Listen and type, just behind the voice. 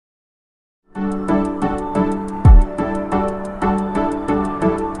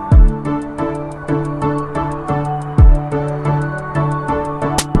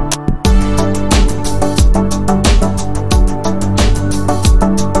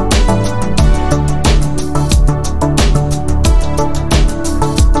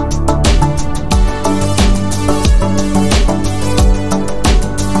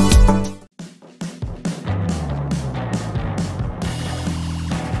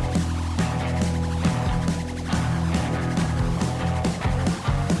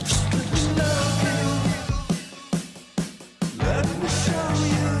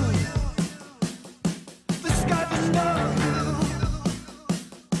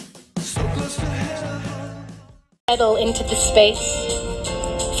Settle into the space.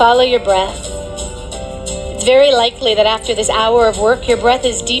 Follow your breath. It's very likely that after this hour of work, your breath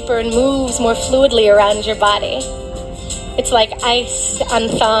is deeper and moves more fluidly around your body. It's like ice on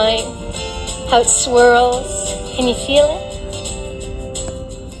thawing, how it swirls. Can you feel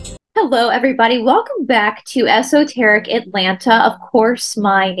it? Hello, everybody. Welcome back to Esoteric Atlanta. Of course,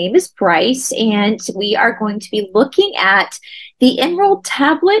 my name is Brice, and we are going to be looking at the Emerald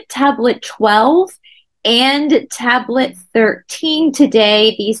Tablet, Tablet 12, and Tablet 13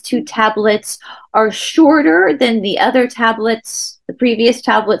 today. These two tablets are shorter than the other tablets, the previous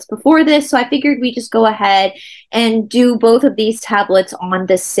tablets before this, so I figured we just go ahead and do both of these tablets on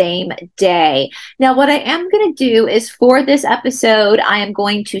the same day. Now, what I am going to do is for this episode, I am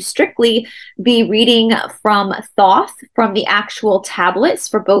going to strictly be reading from Thoth, from the actual tablets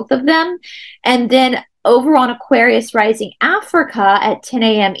for both of them, and then over on Aquarius Rising Africa at 10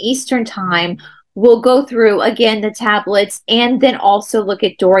 a.m. Eastern Time, we'll go through again the tablets and then also look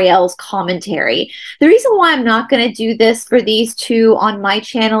at Doriel's commentary. The reason why I'm not going to do this for these two on my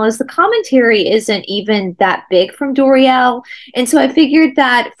channel is the commentary isn't even that big from Doriel. And so I figured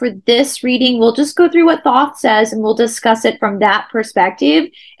that for this reading, we'll just go through what Thoth says and we'll discuss it from that perspective.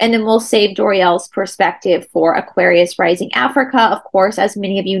 And then we'll save Doriel's perspective for Aquarius Rising Africa. Of course, as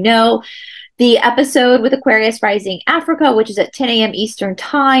many of you know, the episode with Aquarius Rising Africa, which is at 10 a.m. Eastern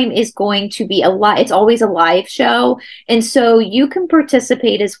Time, is going to be it's always a live show. And so you can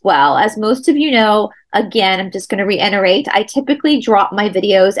participate as well. As most of you know, again, I'm just going to reiterate, I typically drop my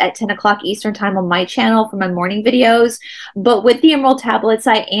videos at 10 o'clock Eastern Time on my channel for my morning videos. But with the Emerald Tablets,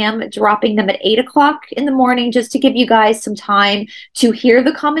 I am dropping them at 8 o'clock in the morning just to give you guys some time to hear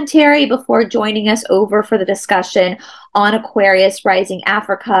the commentary before joining us over for the discussion on Aquarius Rising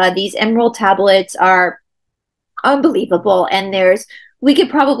Africa. These Emerald Tablets are unbelievable, and we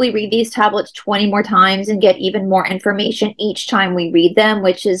could probably read these tablets 20 more times and get even more information each time we read them,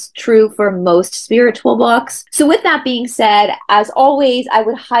 which is true for most spiritual books. So with that being said, as always, I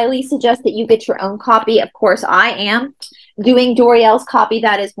would highly suggest that you get your own copy. Of course, I am doing Doriel's copy.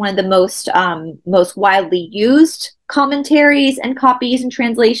 That is one of the most widely used commentaries and copies and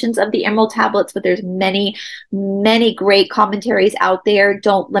translations of the Emerald Tablets, but there's many great commentaries out there.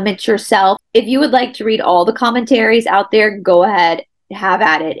 Don't limit yourself. If you would like to read all the commentaries out there, go ahead, have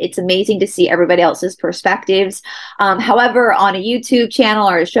at it. It's amazing to see everybody else's perspectives. However, on a YouTube channel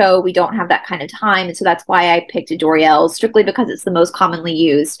or a show, we don't have that kind of time, and so that's why I picked Doriel's, strictly because it's the most commonly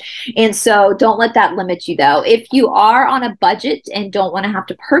used. And so don't let that limit you, though. If you are on a budget and don't want to have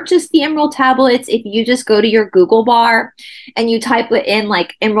to purchase the Emerald Tablets, if you just go to your Google bar and you type it in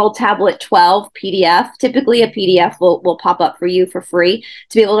like Emerald Tablet 12 PDF, typically a PDF will pop up for you for free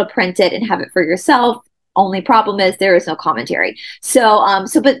to be able to print it and have it for yourself. Only problem is there is no commentary.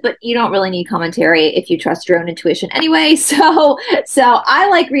 But you don't really need commentary if you trust your own intuition anyway. So I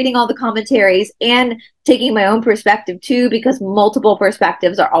like reading all the commentaries and taking my own perspective too, because multiple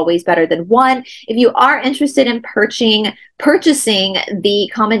perspectives are always better than one. If you are interested in purchasing the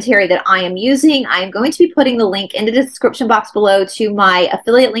commentary that I am using, I am going to be putting the link in the description box below to my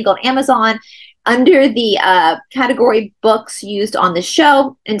affiliate link on Amazon under the category books used on the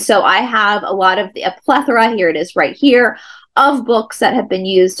show. And so I have a plethora, here it is right here, of books that have been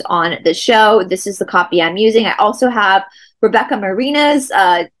used on the show. This is the copy I'm using. I also have Rebecca Marina's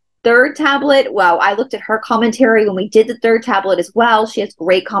third tablet. Wow, I looked at her commentary when we did the third tablet as well. She has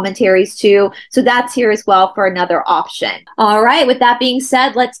great commentaries too. So that's here as well for another option. All right, with that being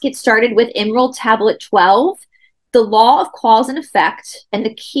said, let's get started with Emerald Tablet 12. The law of cause and effect, and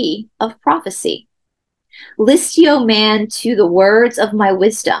the key of prophecy. List, O man, to the words of my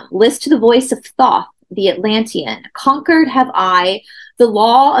wisdom. List to the voice of Thoth, the Atlantean. Conquered have I the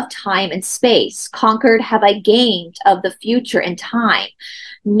law of time and space. Conquered have I gained of the future and time.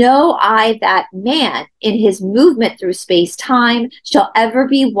 Know I that man, in his movement through space-time, shall ever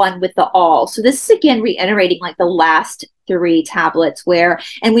be one with the all. So this is again reiterating like the last three tablets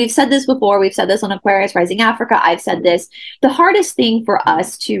and we've said this before, we've said this on Aquarius Rising Africa, I've said this, the hardest thing for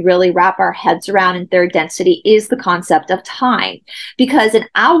us to really wrap our heads around in third density is the concept of time. Because in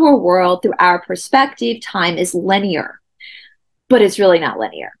our world, through our perspective, time is linear, but it's really not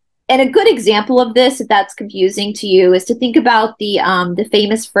linear. And a good example of this, if that's confusing to you, is to think about the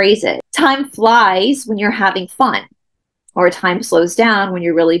famous phrases. Time flies when you're having fun, or time slows down when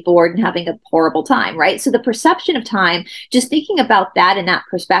you're really bored and having a horrible time, right? So the perception of time, just thinking about that in that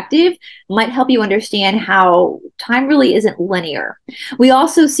perspective might help you understand how time really isn't linear. We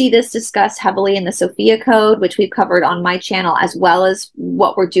also see this discussed heavily in the Sophia Code, which we've covered on my channel, as well as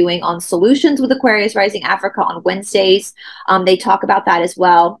what we're doing on Solutions with Aquarius Rising Africa on Wednesdays. They talk about that as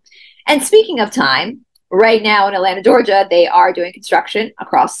well. And speaking of time, Right now in Atlanta, Georgia, they are doing construction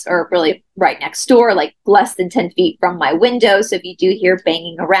across, or really right next door, like less than 10 feet from my window. So if you do hear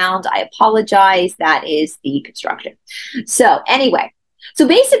banging around, I apologize. That is the construction. So anyway, so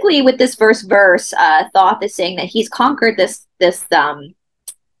basically with this first verse, Thoth is saying that he's conquered this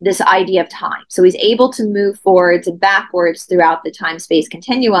idea of time. So he's able to move forwards and backwards throughout the time-space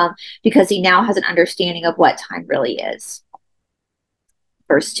continuum because he now has an understanding of what time really is.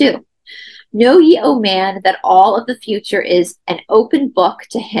 Verse 2. Know ye, O man, that all of the future is an open book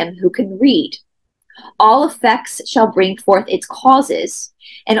to him who can read. All effects shall bring forth its causes,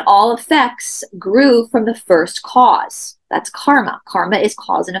 and all effects grew from the first cause. That's karma. Karma is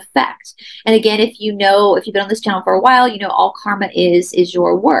cause and effect. And again, if you've been on this channel for a while, you know all karma is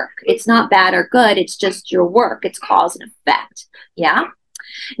your work. It's not bad or good. It's just your work. It's cause and effect. Yeah?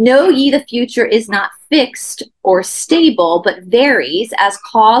 Know ye the future is not fixed or stable, but varies as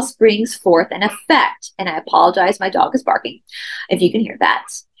cause brings forth an effect. And I apologize, my dog is barking, if you can hear that.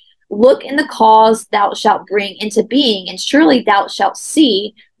 Look in the cause thou shalt bring into being, and surely thou shalt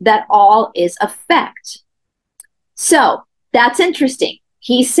see that all is effect. So that's interesting.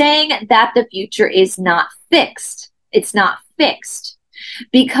 He's saying that the future is not fixed. It's not fixed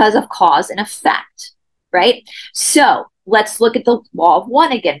because of cause and effect, right? So let's look at the law of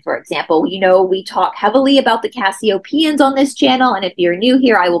one again, for example. You know, we talk heavily about the Cassiopeians on this channel, and if you're new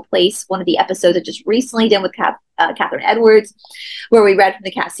here, I will place one of the episodes I just recently did with Catherine Edwards, where we read from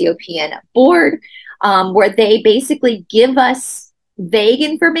the Cassiopeian board, where they basically give us vague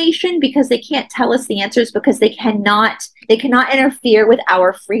information because they can't tell us the answers, because they cannot interfere with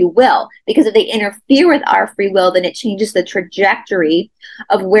our free will. Because if they interfere with our free will, then it changes the trajectory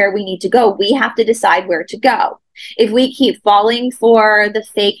of where we need to go. We have to decide where to go. If we keep falling for the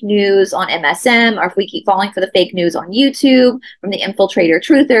fake news on MSM, or if we keep falling for the fake news on YouTube from the infiltrator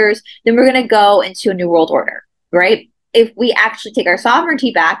truthers, then we're going to go into a new world order, right? If we actually take our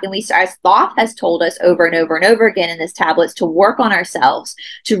sovereignty back and we start, as Thoth has told us over and over and over again in this tablets, to work on ourselves,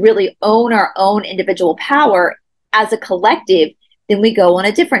 to really own our own individual power as a collective, then we go on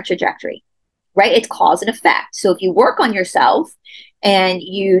a different trajectory, right? It's cause and effect. So if you work on yourself and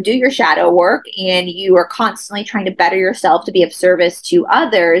you do your shadow work and you are constantly trying to better yourself to be of service to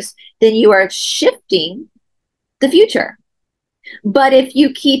others, then you are shifting the future. But if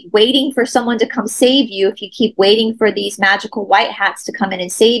you keep waiting for someone to come save you, if you keep waiting for these magical white hats to come in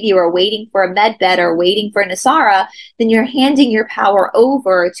and save you, or waiting for a medbed, or waiting for a Nasara, then you're handing your power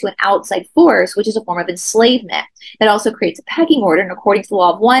over to an outside force, which is a form of enslavement. It also creates a pecking order, and according to the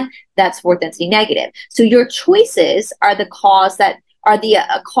law of one, that's fourth density negative. So your choices are the cause that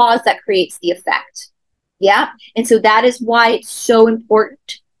cause that creates the effect. Yeah. And so that is why it's so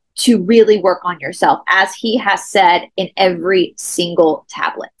important to really work on yourself, as he has said in every single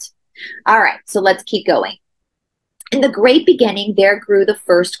tablet. All right, so let's keep going. In the great beginning, there grew the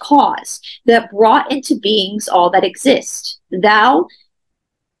first cause that brought into beings all that exist. Thou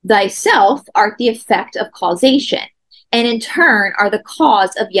thyself art the effect of causation, and in turn are the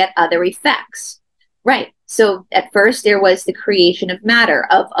cause of yet other effects. Right. So at first there was the creation of matter,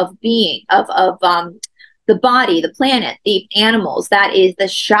 of being, of the body, the planet, the animals. That is the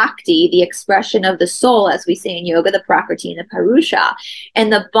Shakti, the expression of the soul, as we say in yoga, the Prakriti and the Purusha.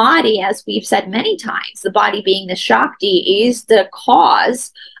 And the body, as we've said many times, the body being the Shakti, is the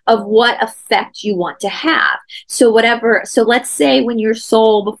cause of what effect you want to have. So let's say when your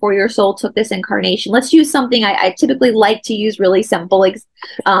soul, before your soul took this incarnation, let's use something I typically like to use really simple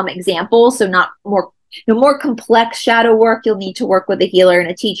examples, so not more complex shadow work. You'll need to work with a healer and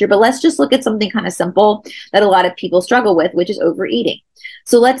a teacher, but let's just look at something kind of simple that a lot of people struggle with, which is overeating.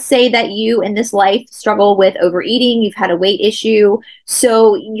 So let's say that you in this life struggle with overeating, you've had a weight issue.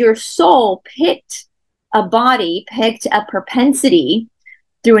 So your soul picked a body, picked a propensity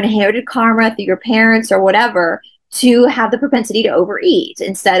through inherited karma, through your parents or whatever, to have the propensity to overeat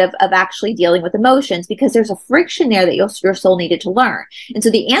instead of actually dealing with emotions, because there's a friction there that your soul needed to learn. And so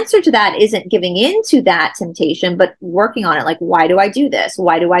the answer to that isn't giving in to that temptation, but working on it. Like, why do I do this?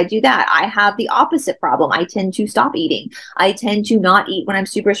 Why do I do that? I have the opposite problem. I tend to stop eating. I tend to not eat when I'm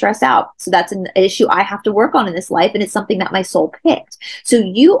super stressed out. So that's an issue I have to work on in this life. And it's something that my soul picked. So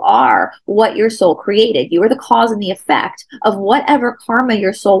you are what your soul created. You are the cause and the effect of whatever karma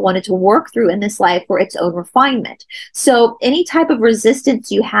your soul wanted to work through in this life for its own refinement. So any type of resistance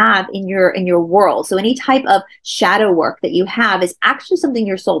you have in your world, so any type of shadow work that you have, is actually something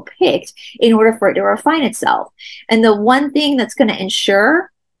your soul picked in order for it to refine itself. And the one thing that's going to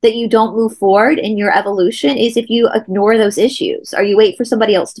ensure that you don't move forward in your evolution is if you ignore those issues or you wait for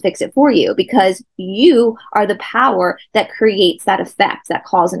somebody else to fix it for you, because you are the power that creates that effect, that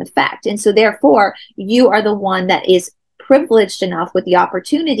cause and effect. And so therefore, you are the one that is privileged enough with the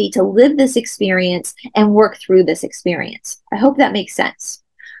opportunity to live this experience and work through this experience. I hope that makes sense.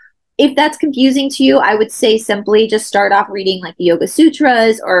 If that's confusing to you, I would say simply just start off reading like the Yoga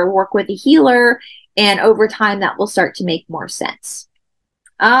Sutras or work with a healer, and over time that will start to make more sense.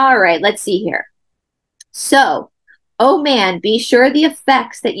 All right, let's see here. So, oh man, be sure the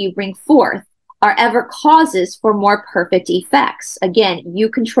effects that you bring forth are ever causes for more perfect effects. Again, you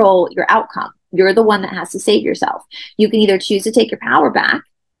control your outcome. You're the one that has to save yourself. You can either choose to take your power back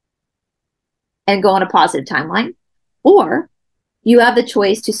and go on a positive timeline, or you have the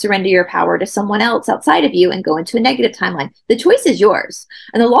choice to surrender your power to someone else outside of you and go into a negative timeline. The choice is yours.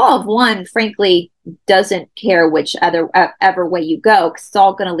 And the law of one, frankly, doesn't care which ever way you go, because it's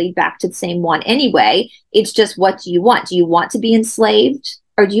all going to lead back to the same one anyway. It's just, what do you want? Do you want to be enslaved,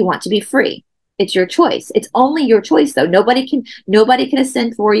 or do you want to be free? It's your choice. It's only your choice, though. Nobody can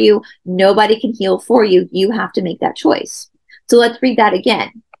ascend for you. Nobody can heal for you. You have to make that choice. So let's read that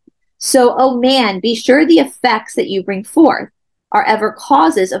again. So, oh man, be sure the effects that you bring forth are ever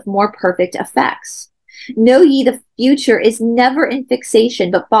causes of more perfect effects. Know ye the future is never in fixation,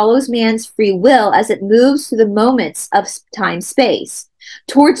 but follows man's free will as it moves through the moments of time-space,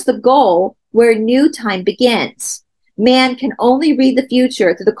 towards the goal where new time begins. Man can only read the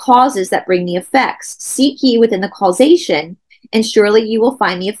future through the causes that bring the effects. Seek ye within the causation, and surely you will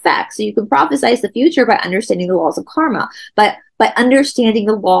find the effects. So you can prophesize the future by understanding the laws of karma, but by understanding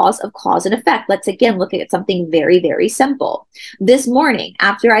the laws of cause and effect. Let's again look at something very, very simple. This morning,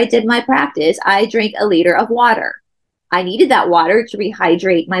 after I did my practice, I drank a liter of water. I needed that water to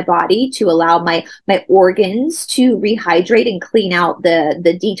rehydrate my body, to allow my organs to rehydrate and clean out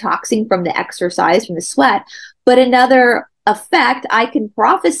the detoxing from the exercise, from the sweat. But another effect, I can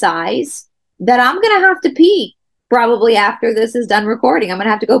prophesize that I'm going to have to pee probably after this is done recording. I'm going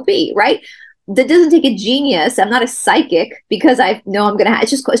to have to go pee, right? That doesn't take a genius. I'm not a psychic, because I know I'm going to,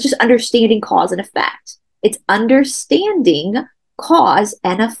 it's just understanding cause and effect. It's understanding cause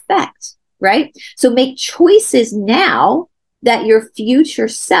and effect, right? So make choices now that your future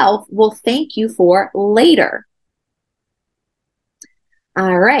self will thank you for later.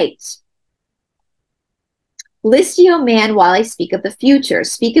 All right. List ye, O man, while I speak of the future.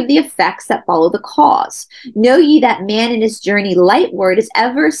 Speak of the effects that follow the cause. Know ye that man in his journey lightward is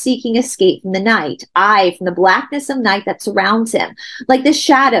ever seeking escape from the night, aye, from the blackness of night that surrounds him, like the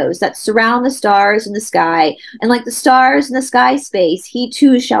shadows that surround the stars in the sky, and like the stars in the sky space, he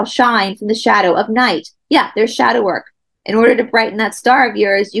too shall shine from the shadow of night. Yeah, there's shadow work. In order to brighten that star of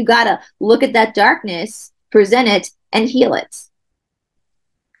yours, you gotta look at that darkness, present it, and heal it.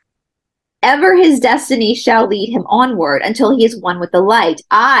 Ever his destiny shall lead him onward until he is one with the light.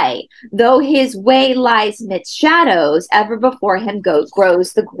 Aye, though his way lies midst shadows, ever before him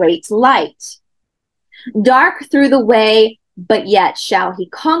grows the great light. Dark through the way, but yet shall he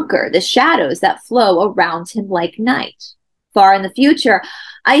conquer the shadows that flow around him like night. Far in the future,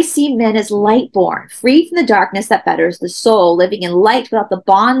 I see men as light-born, free from the darkness that fetters the soul, living in light without the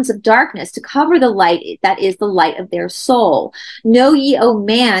bonds of darkness to cover the light that is the light of their soul. Know ye, O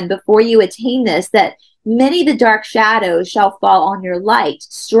man, before you attain this, that many the dark shadows shall fall on your light,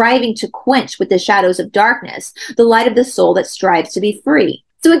 striving to quench with the shadows of darkness the light of the soul that strives to be free.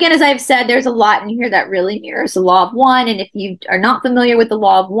 So again, as I've said, there's a lot in here that really mirrors the law of one. And if you are not familiar with the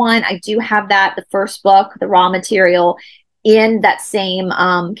law of one, I do have that, the first book, the raw material, in that same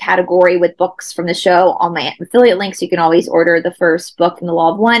category with books from the show on my affiliate links. You can always order the first book in the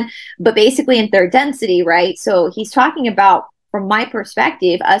law of one, but basically in third density, right? So he's talking about, from my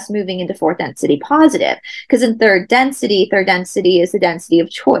perspective, us moving into fourth density positive, because in third density is the density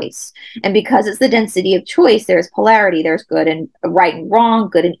of choice. And because it's the density of choice, there's polarity, there's good and right and wrong,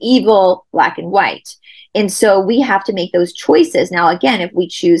 good and evil, black and white. And so we have to make those choices. Now, again, if we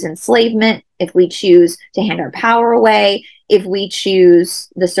choose enslavement, if we choose to hand our power away, if we choose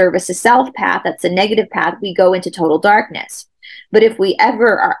the service to self path, that's a negative path, we go into total darkness. But if we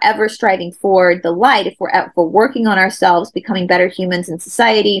are ever striving for the light, if we're working on ourselves, becoming better humans in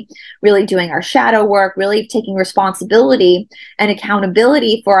society, really doing our shadow work, really taking responsibility and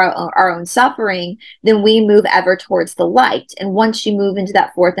accountability for our own suffering, then we move ever towards the light. And once you move into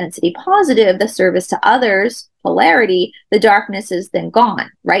that fourth density positive, the service to others, polarity, the darkness is then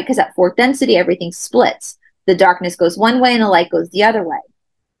gone, right? Because at fourth density, everything splits. The darkness goes one way and the light goes the other way.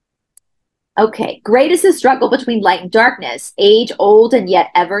 Okay, great is the struggle between light and darkness, age old and yet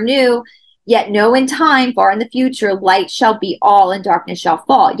ever new. Yet know in time, far in the future, light shall be all and darkness shall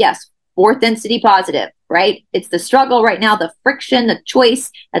fall. Yes, fourth density positive, right? It's the struggle right now, the friction, the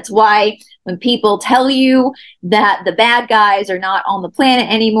choice. That's why when people tell you that the bad guys are not on the planet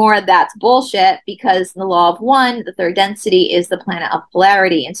anymore, that's bullshit, because in the law of one, the third density is the planet of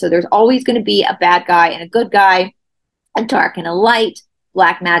polarity. And so there's always going to be a bad guy and a good guy, a dark and a light,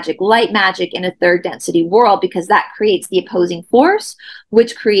 black magic, light magic in a third density world, because that creates the opposing force,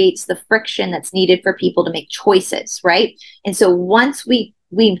 which creates the friction that's needed for people to make choices, right? And so once we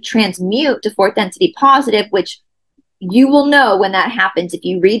transmute to fourth density positive, which you will know when that happens. If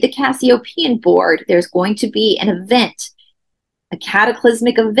you read the Cassiopean board, there's going to be an event, a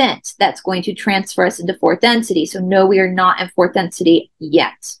cataclysmic event that's going to transfer us into fourth density. So no, we are not in fourth density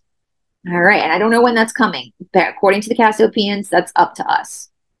yet. All right, and I don't know when that's coming, but according to the Cassiopeians, that's up to us.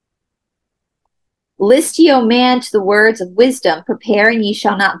 List ye, O man, to the words of wisdom, prepare and ye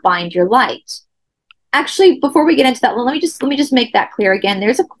shall not bind your light. Actually, before we get into that, let me just make that clear again.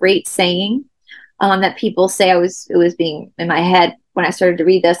 There's a great saying that people say. It was being in my head when I started to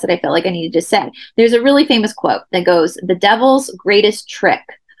read this that I felt like I needed to say. There's a really famous quote that goes, "The devil's greatest trick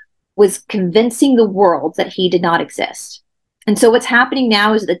was convincing the world that he did not exist." And so what's happening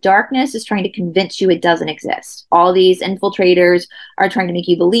now is the darkness is trying to convince you it doesn't exist. All these infiltrators are trying to make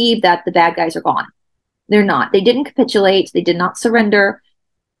you believe that the bad guys are gone. They're not. They didn't capitulate. They did not surrender.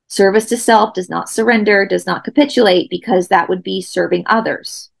 Service to self does not surrender, does not capitulate, because that would be serving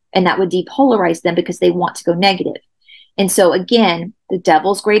others. And that would depolarize them because they want to go negative. And so again, the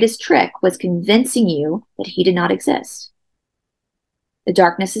devil's greatest trick was convincing you that he did not exist. The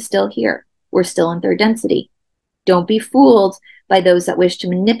darkness is still here. We're still in third density. Don't be fooled by those that wish to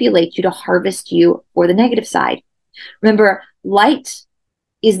manipulate you to harvest you for the negative side. Remember, light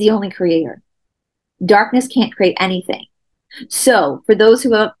is the only creator. Darkness can't create anything. So for those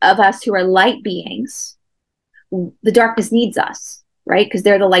of us who are light beings, the darkness needs us, right? Because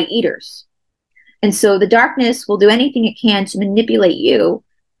they're the light eaters. And so the darkness will do anything it can to manipulate you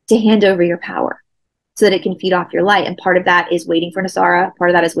to hand over your power so that it can feed off your light. And part of that is waiting for Nasara.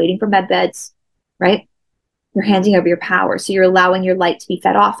 Part of that is waiting for med beds, right? You're handing over your power. So you're allowing your light to be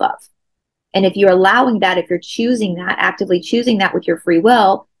fed off of. And if you're allowing that, if you're choosing that, actively choosing that with your free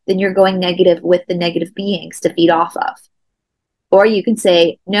will, then you're going negative with the negative beings to feed off of. Or you can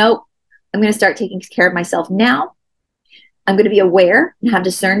say, no, I'm going to start taking care of myself now. I'm going to be aware and have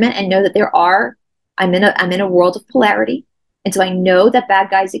discernment and know that I'm in a world of polarity. And so I know that bad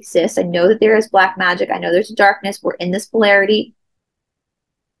guys exist. I know that there is black magic. I know there's darkness. We're in this polarity.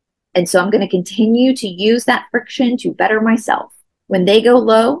 And so I'm going to continue to use that friction to better myself. When they go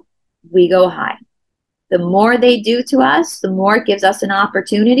low, we go high. The more they do to us, the more it gives us an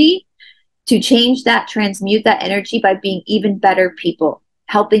opportunity to change that, transmute that energy by being even better people,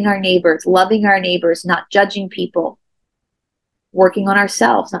 helping our neighbors, loving our neighbors, not judging people, working on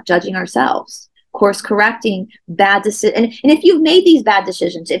ourselves, not judging ourselves, course correcting bad decisions. And if you've made these bad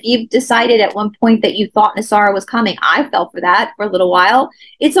decisions, if you've decided at one point that you thought Nasara was coming, I fell for that for a little while,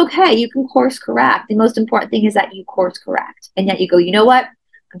 it's okay. You can course correct. The most important thing is that you course correct. And yet you go, you know what?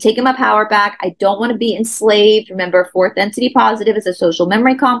 I'm taking my power back. I don't want to be enslaved. Remember, fourth density positive is a social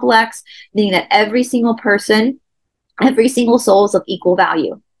memory complex, meaning that every single person, every single soul is of equal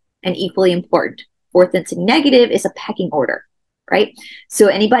value and equally important. Fourth density negative is a pecking order, right? So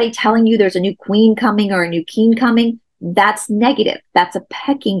anybody telling you there's a new queen coming or a new king coming, that's negative. That's a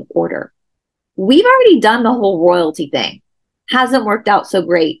pecking order. We've already done the whole royalty thing. Hasn't worked out so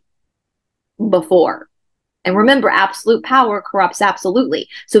great before. And remember, absolute power corrupts absolutely.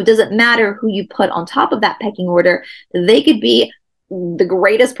 So it doesn't matter who you put on top of that pecking order. They could be the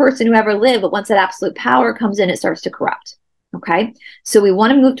greatest person who ever lived, but once that absolute power comes in, it starts to corrupt. Okay? So we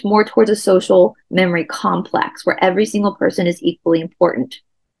want to move more towards a social memory complex where every single person is equally important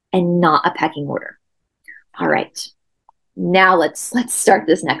and not a pecking order. All right. Now let's start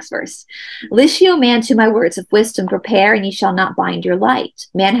this next verse. List ye, O man, to my words of wisdom, prepare, and ye shall not bind your light.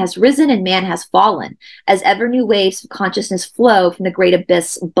 Man has risen and man has fallen, as ever new waves of consciousness flow from the great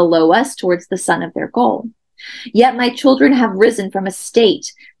abyss below us towards the sun of their goal. Yet my children have risen from a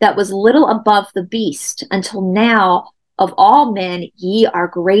state that was little above the beast, until now of all men ye are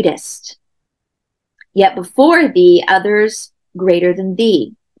greatest. Yet before thee others greater than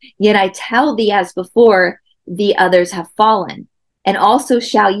thee. Yet I tell thee as before, the others have fallen, and also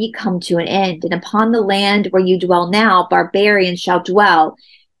shall ye come to an end. And upon the land where you dwell now, barbarians shall dwell,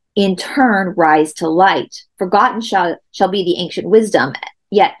 in turn rise to light. Forgotten shall be the ancient wisdom,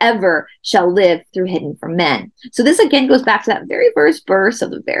 yet ever shall live through hidden from men. So this again goes back to that very first verse of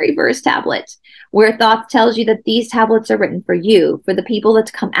the very first tablet, where Thoth tells you that these tablets are written for you, for the people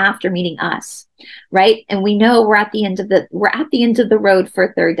that come after, meeting us, right? And we know we're at the end of the road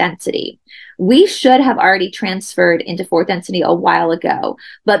for third density. We should have already transferred into fourth density a while ago,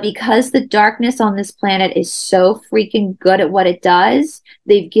 but because the darkness on this planet is so freaking good at what it does,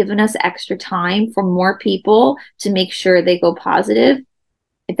 they've given us extra time for more people to make sure they go positive,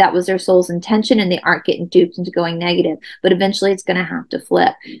 if that was their soul's intention, and they aren't getting duped into going negative. But eventually it's going to have to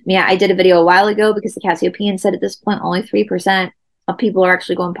flip. Yeah, I did a video a while ago because the Cassiopean said at this point only 3% of people are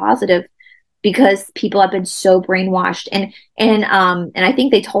actually going positive, because people have been so brainwashed. And I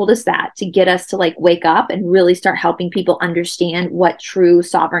think they told us that to get us to like wake up and really start helping people understand what true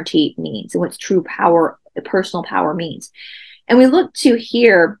sovereignty means and what true power, personal power means. And we look to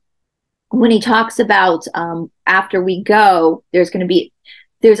here when he talks about after we go,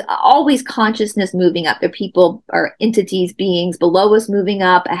 there's always consciousness moving up. There are people or entities, beings below us moving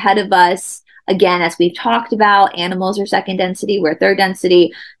up, ahead of us. Again, as we've talked about, animals are second density, where third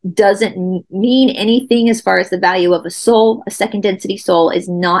density doesn't mean anything as far as the value of a soul. A second density soul is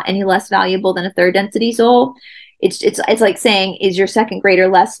not any less valuable than a third density soul. It's like saying, is your second grader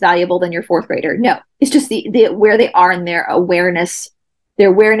less valuable than your fourth grader? No, it's just the where they are in their awareness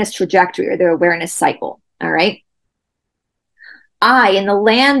trajectory, or their awareness cycle. All right. In the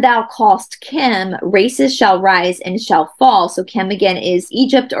land thou callest Kim, races shall rise and shall fall. So Kim again is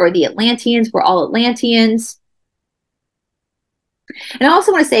Egypt, or the Atlanteans. We're all Atlanteans. And I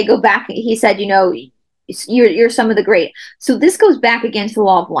also want to say, go back. He said, you know, you're some of the great. So this goes back again to the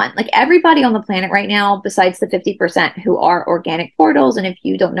law of one. Like everybody on the planet right now, besides the 50% who are organic portals. And if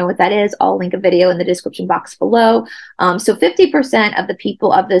you don't know what that is, I'll link a video in the description box below. So 50% of the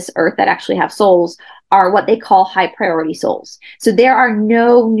people of this earth that actually have souls are what they call high priority souls. So there are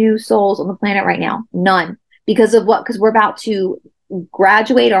no new souls on the planet right now. None. Because of what? Because we're about to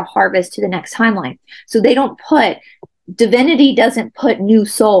graduate or harvest to the next timeline. So they don't put, divinity doesn't put new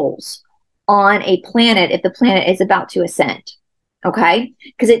souls on a planet if the planet is about to ascend. Okay?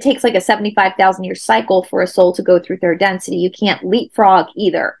 Because it takes like a 75,000 year cycle for a soul to go through third density. You can't leapfrog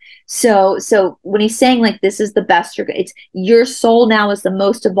either. So when he's saying like this is the best, it's your soul now is the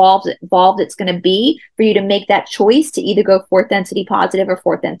most evolved it's going to be for you to make that choice to either go fourth density positive or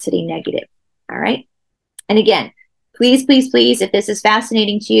fourth density negative. All right. And again, please, please, please, if this is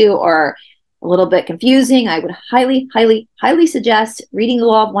fascinating to you or a little bit confusing, I would highly, highly, highly suggest reading the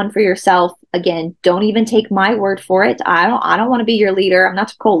Law of One for yourself. Again, don't even take my word for it. I don't want to be your leader. I'm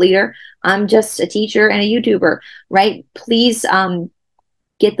not a cult leader. I'm just a teacher and a YouTuber, right? Please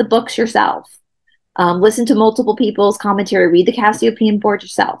get the books yourself. Listen to multiple people's commentary. Read the Cassiopean board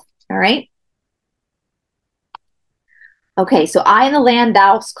yourself. All right. Okay, so I in the land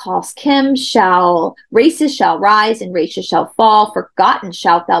thou callest Kim, races shall rise and races shall fall. Forgotten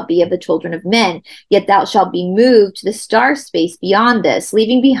shalt thou be of the children of men. Yet thou shalt be moved to the star space beyond this,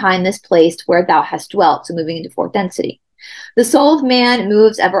 leaving behind this place where thou hast dwelt. So moving into fourth density. The soul of man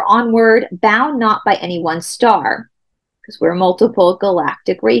moves ever onward, bound not by any one star, because we're multiple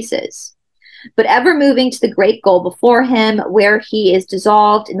galactic races, but ever moving to the great goal before him, where he is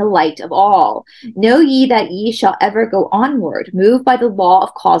dissolved in the light of all. Know ye that ye shall ever go onward, moved by the law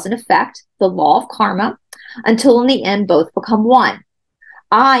of cause and effect, the law of karma, until in the end both become one.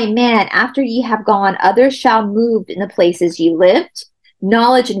 I, man, after ye have gone, others shall move in the places ye lived.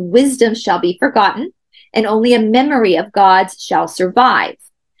 Knowledge and wisdom shall be forgotten, and only a memory of gods shall survive.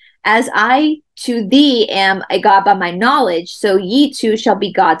 As I to thee am a god by my knowledge, so ye too shall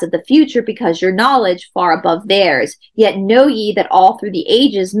be gods of the future, because your knowledge far above theirs. Yet know ye that all through the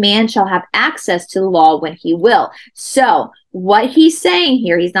ages man shall have access to the law when he will. So what he's saying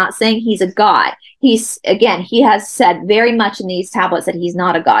here, he's not saying he's a god. He has said very much in these tablets that he's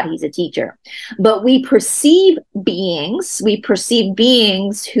not a god, he's a teacher. But we perceive beings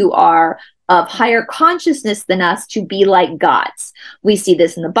who are of higher consciousness than us to be like gods. We see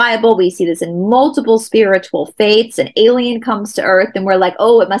this in the Bible. We see this in multiple spiritual faiths. An alien comes to earth and we're like,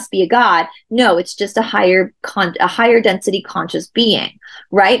 oh, it must be a god. No, it's just a higher density conscious being,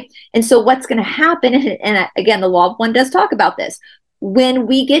 right? And so what's going to happen, and again, the Law of One does talk about this, when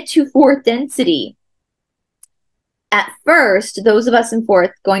we get to fourth density, at first, those of us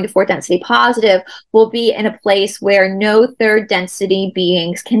going to fourth density positive will be in a place where no third density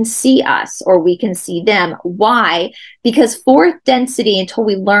beings can see us, or we can see them. Why? Because fourth density, until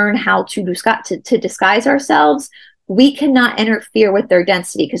we learn how to disguise ourselves, we cannot interfere with third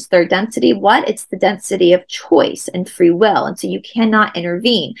density, because third density, what? It's the density of choice and free will. And so you cannot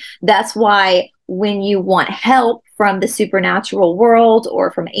intervene. That's why when you want help from the supernatural world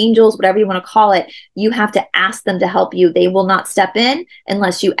or from angels, whatever you want to call it, you have to ask them to help you. They will not step in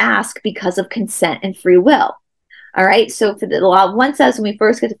unless you ask because of consent and free will. All right, so for the law of one says when we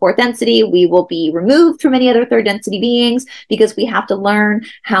first get to fourth density, we will be removed from any other third density beings because we have to learn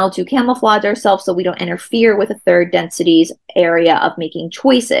how to camouflage ourselves so we don't interfere with the third density's area of making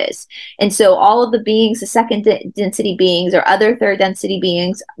choices. And so all of the beings, the second density beings or other third density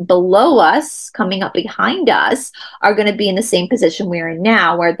beings below us, coming up behind us, are going to be in the same position we're in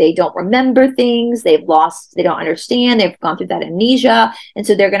now, where they don't remember things, they've lost, they don't understand, they've gone through that amnesia, and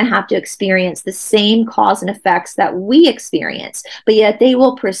so they're going to have to experience the same cause and effects that we experience, but yet they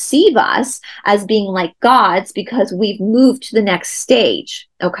will perceive us as being like gods because we've moved to the next stage.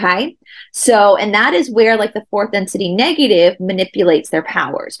 Okay, so, and that is where like the fourth density negative manipulates their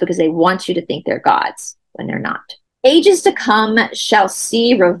powers because they want you to think they're gods when they're not. Ages to come shall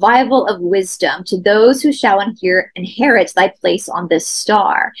see revival of wisdom to those who shall inherit thy place on this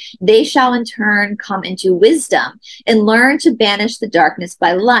star. They shall in turn come into wisdom and learn to banish the darkness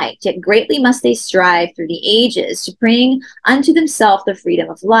by light. Yet greatly must they strive through the ages to bring unto themselves the freedom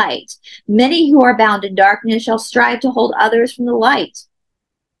of light. Many who are bound in darkness shall strive to hold others from the light.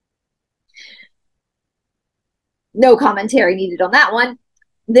 No commentary needed on that one.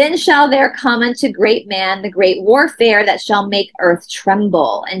 Then shall there come unto great man the great warfare that shall make earth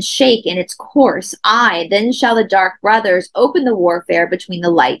tremble and shake in its course. Aye, then shall the dark brothers open the warfare between the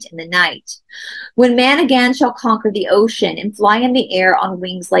light and the night. When man again shall conquer the ocean and fly in the air on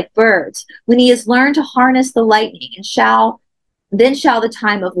wings like birds, when he has learned to harness the lightning, and then shall the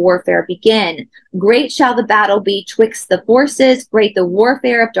time of warfare begin. Great shall the battle be twixt the forces, great the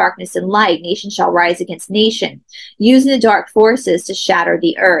warfare of darkness and light. Nation shall rise against nation, using the dark forces to shatter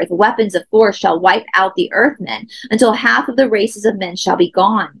the earth. Weapons of force shall wipe out the earthmen, until half of the races of men shall be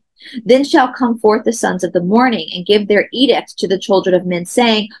gone. Then shall come forth the sons of the morning, and give their edict to the children of men,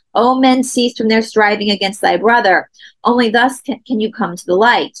 saying, O men, cease from their striving against thy brother. Only thus can you come to the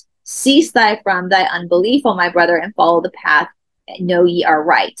light. Cease from thy unbelief, O my brother, and follow the path. Know ye are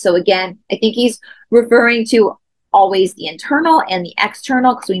right. So again, I think he's referring to always the internal and the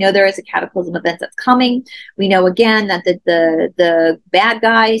external, because we know there is a cataclysm event that's coming. We know again that the bad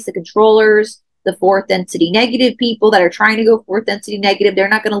guys, the controllers, the fourth density negative people that are trying to go fourth density negative, they're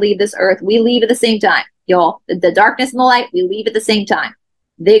not going to leave this earth. We leave at the same time, y'all. The darkness and the light, we leave at the same time.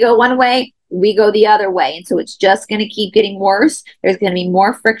 They go one way, we go the other way. And so it's just going to keep getting worse. There's going to be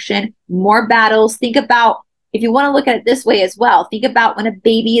more friction, more battles. Think about, if you want to look at it this way as well, think about when a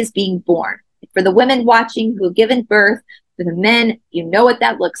baby is being born. For the women watching who have given birth, for the men, you know what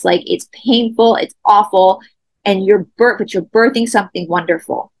that looks like. It's painful, it's awful, and but you're birthing something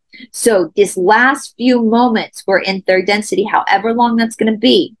wonderful. So this last few moments we're in third density, however long that's going to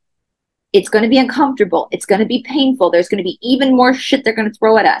be, it's going to be uncomfortable. It's going to be painful. There's going to be even more shit they're going to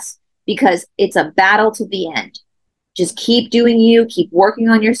throw at us because it's a battle to the end. Just keep doing you, keep working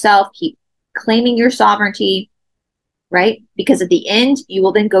on yourself, keep claiming your sovereignty, right? Because at the end, you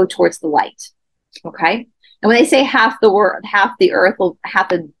will then go towards the light, okay? And when they say half the earth, half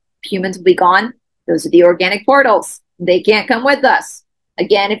the humans will be gone, those are the organic portals. They can't come with us.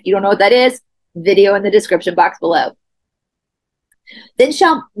 Again, if you don't know what that is, video in the description box below. Then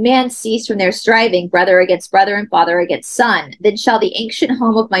shall man cease from their striving, brother against brother and father against son. Then shall the ancient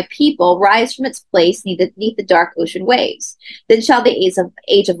home of my people rise from its place neath the dark ocean waves. Then shall the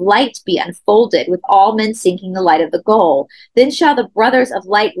age of light be unfolded, with all men seeking the light of the goal. Then shall the brothers of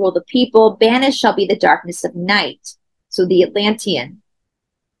light rule the people. Banished shall be the darkness of night. So the Atlantean,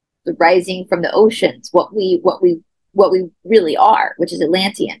 the rising from the oceans, what we really are, which is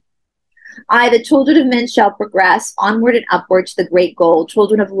Atlantean. I, the children of men, shall progress onward and upward to the great goal.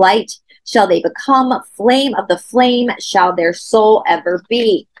 Children of light shall they become. Flame of the flame shall their soul ever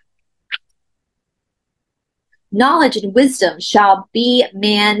be. Knowledge and wisdom shall be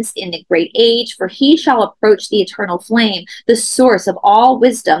man's in the great age, for he shall approach the eternal flame, the source of all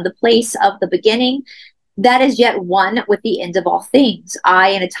wisdom, the place of the beginning that is yet one with the end of all things. I,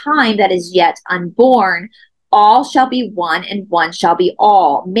 in a time that is yet unborn, all shall be one, and one shall be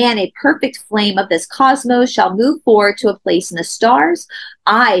all. Man, a perfect flame of this cosmos, shall move forward to a place in the stars.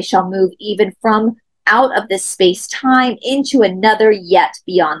 I shall move even from out of this space-time into another yet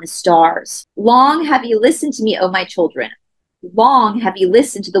beyond the stars. Long have you listened to me, O my children. Long have you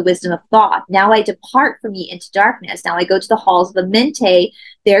listened to the wisdom of Thoth. Now I depart from ye into darkness. Now I go to the halls of Amenti,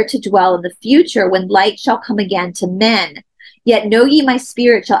 there to dwell in the future, when light shall come again to men. Yet know ye my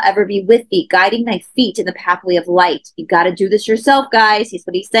spirit shall ever be with thee, guiding thy feet in the pathway of light. You've got to do this yourself, guys. He's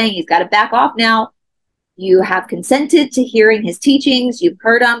what he's saying. He's got to back off now. You have consented to hearing his teachings. You've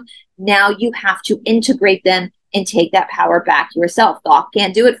heard them. Now you have to integrate them and take that power back yourself. Thoth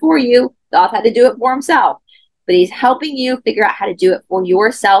can't do it for you. Thoth had to do it for himself. But he's helping you figure out how to do it for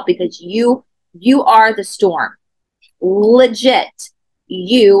yourself, because you are the storm. Legit.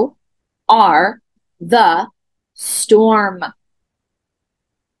 You are the storm.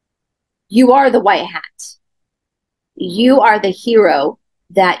 You are the white hat. You are the hero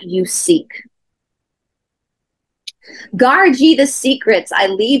that you seek. Guard ye the secrets I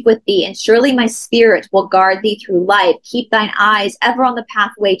leave with thee, and surely my spirit will guard thee through life. Keep thine eyes ever on the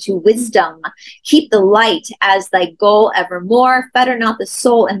pathway to wisdom. Keep the light as thy goal evermore. Fetter not the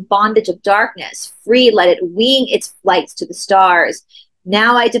soul in bondage of darkness. Free let it wing its flights to the stars.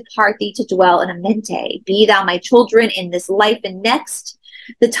 Now I depart thee to dwell in Amenti. Be thou my children in this life and next.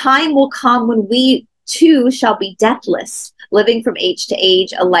 The time will come when we too shall be deathless, living from age to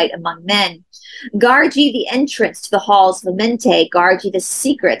age, a light among men. Guard ye the entrance to the halls of Amenti. Guard ye the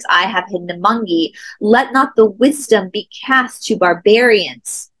secrets I have hidden among ye. Let not the wisdom be cast to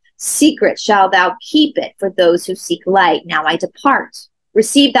barbarians. Secret shall thou keep it for those who seek light. Now I depart.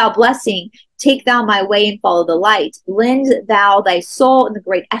 Receive thou blessing. Take thou my way and follow the light. Blend thou thy soul in the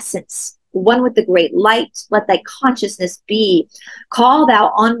great essence, one with the great light. Let thy consciousness be. Call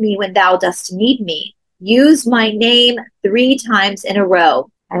thou on me when thou dost need me. Use my name 3 times in a row.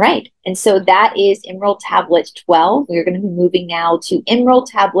 All right, and so that is Emerald Tablet 12. We're going to be moving now to Emerald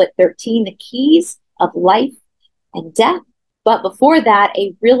Tablet 13, the keys of life and death. But before that,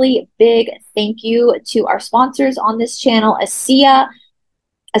 a really big thank you to our sponsors on this channel, Asea.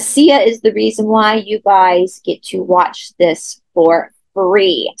 Asea is the reason why you guys get to watch this for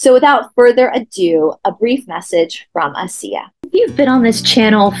free. So without further ado, a brief message from Asea. If you've been on this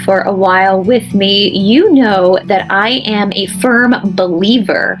channel for a while with me, you know that I am a firm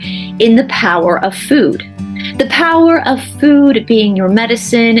believer in the power of food. The power of food being your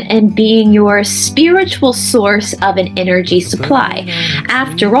medicine and being your spiritual source of an energy supply.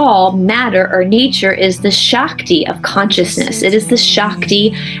 After all, matter or nature is the Shakti of consciousness. It is the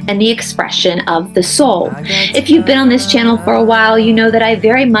Shakti and the expression of the soul. If you've been on this channel for a while, you know that I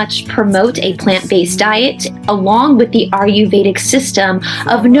very much promote a plant-based diet along with the Ayurvedic system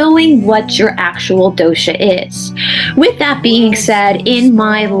of knowing what your actual dosha is. With that being said, in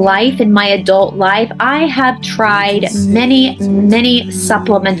my life, in my adult life, I have tried many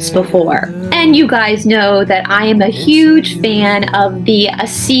supplements before. And you guys know that I am a huge fan of the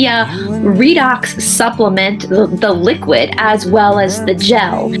Asea Redox supplement, the liquid, as well as the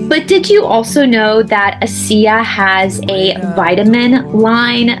gel. But did you also know that Asea has a vitamin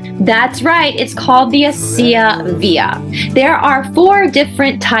line? That's right, it's called the Asea Via. There are 4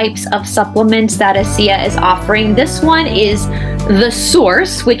 different types of supplements that Asea is offering. This one is the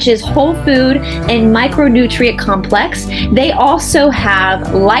Source, which is whole food and micronutrient complex. They also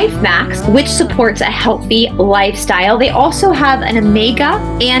have Life Max, which supports a healthy lifestyle. They also have an Omega,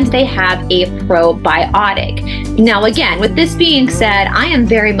 and they have a probiotic. Now again, with this being said, I am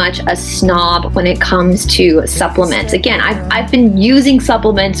very much a snob when it comes to supplements. Again, I've been using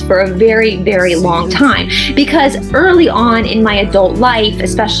supplements for a very long time, because early on in my adult life,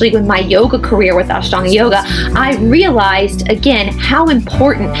 especially with my yoga career with Ashtanga yoga, I realized again how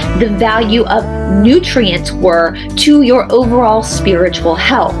important the value of nutrients were to your overall spiritual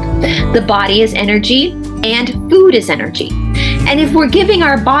health. The body is energy and food is energy. And if we're giving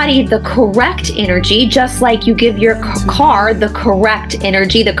our body the correct energy, just like you give your car the correct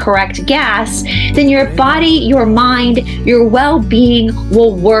energy, the correct gas, then your body, your mind, your well-being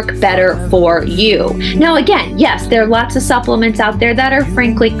will work better for you. Now again, yes, there are lots of supplements out there that are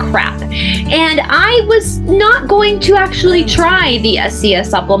frankly crap. And I was not going to actually try the Asea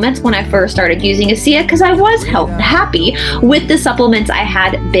supplements when I first started using Asea, because I was happy with the supplements I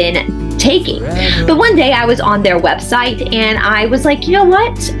had been taking. But one day I was on their website and I was like, you know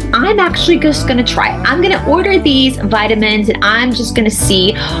what? I'm actually just gonna try it. I'm gonna order these vitamins and I'm just gonna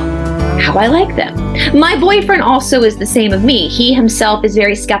see how I like them. My boyfriend also is the same of me. He himself is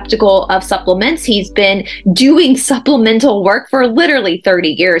very skeptical of supplements. He's been doing supplemental work for literally 30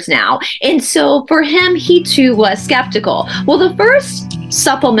 years now. And so for him, he too was skeptical. Well, the first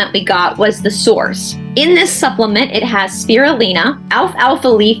supplement we got was the Source. In this supplement, it has spirulina, alfalfa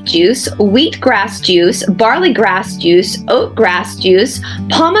leaf juice, wheatgrass juice, barley grass juice, oatgrass juice,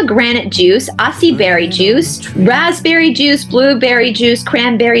 pomegranate juice, acai berry juice, raspberry juice, blueberry juice,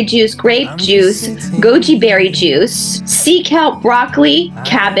 cranberry juice, grape juice, goji berry juice, sea kelp, broccoli,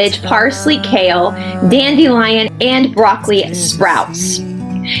 cabbage, parsley, kale, dandelion, and broccoli sprouts.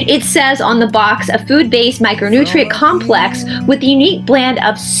 It says on the box, a food-based micronutrient complex with a unique blend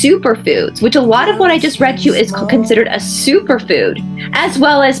of superfoods, which a lot of what I just read to you is considered a superfood, as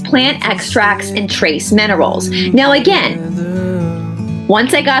well as plant extracts and trace minerals. Now again,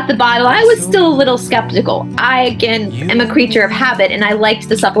 once I got the bottle, I was still a little skeptical. I, again, am a creature of habit, and I liked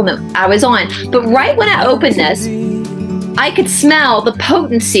the supplement I was on. But right when I opened this, I could smell the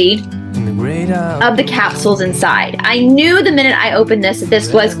potency of the capsules inside. I knew the minute I opened this that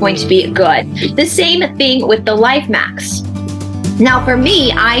this was going to be good. The same thing with the Life Max. Now for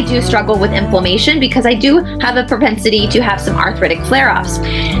me, I do struggle with inflammation because I do have a propensity to have some arthritic flare-ups.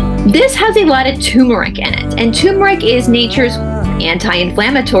 This has a lot of turmeric in it, and turmeric is nature's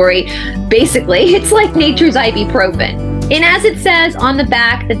anti-inflammatory. Basically, it's like nature's ibuprofen. And as it says on the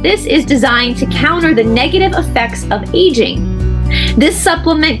back, that this is designed to counter the negative effects of aging. This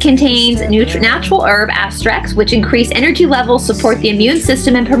supplement contains natural herb extracts, which increase energy levels, support the immune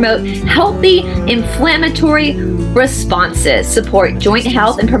system, and promote healthy inflammatory responses, support joint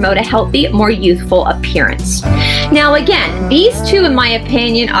health, and promote a healthy, more youthful appearance. Now again, these two, in my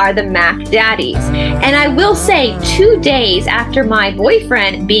opinion, are the Mac Daddies. And I will say, 2 days after my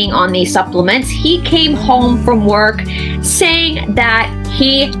boyfriend being on these supplements, he came home from work saying that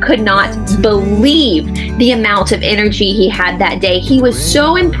he could not believe the amount of energy he had that day. He was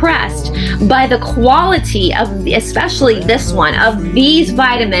so impressed by the quality of, especially this one, of these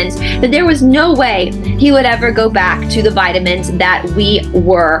vitamins, that there was no way he would ever go back to the vitamins that we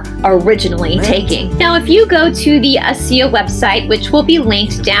were originally taking. Now, if you go to the Asea website, which will be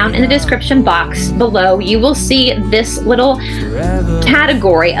linked down in the description box below, you will see this little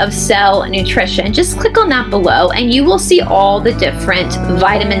category of cell nutrition. Just click on that below and you will see all the different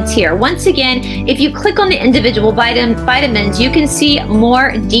vitamins here. Once again, if you click on the individual vitamins, you can see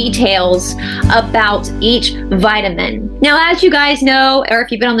more details about each vitamin. Now, as you guys know, or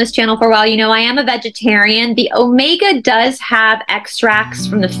if you've been on this channel for a while, you know I am a vegetarian. The omega does have extracts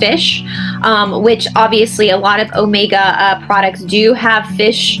from the fish, which obviously a lot of omega products do have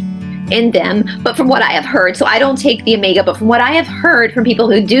fish in them, but from what I have heard, so I don't take the omega, but from what I have heard from people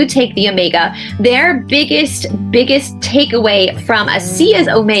who do take the omega, their biggest takeaway from Asea's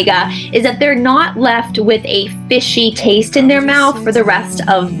omega is that they're not left with a fishy taste in their mouth for the rest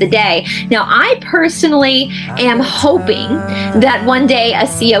of the day. Now, I personally am hoping that one day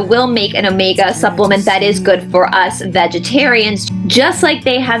Asea will make an omega supplement that is good for us vegetarians, just like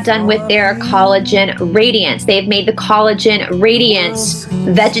they have done with their collagen radiance. They've made the collagen radiance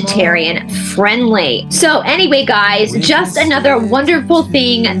vegetarian friendly. So anyway, guys, just another wonderful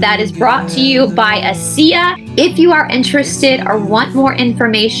thing that is brought to you by Asea. If you are interested or want more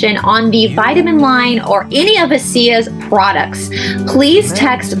information on the vitamin line or any of Asea's products, please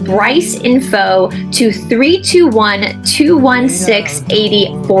text BRICEINFO to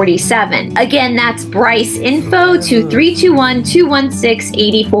 321-216-8047. Again, that's BRICEINFO to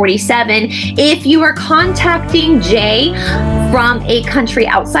 321-216-8047. If you are contacting Jay from a country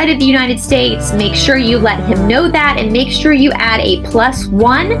outside of the United States, make sure you let him know that, and make sure you add a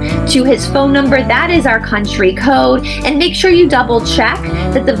 +1 to his phone number. That is our country code, and make sure you double check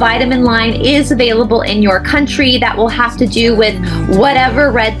that the vitamin line is available in your country. That will have to do with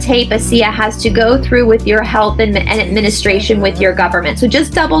whatever red tape Asea has to go through with your health and administration with your government. So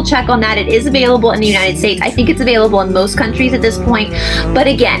just double check on that. It is available in the United States. I think it's available in most countries at this point. But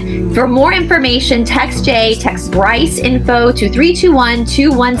again, for more information, text Jay, text BRICEINFO to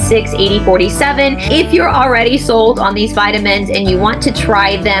 321-216-8047. If you're already sold on these vitamins and you want to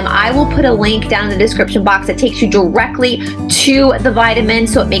try them, I will put a link down in the description box that takes you directly to the vitamin,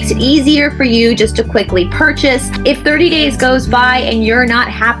 so it makes it easier for you just to quickly purchase. If 30 days goes by and you're not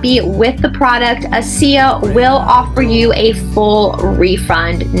happy with the product, Asea will offer you a full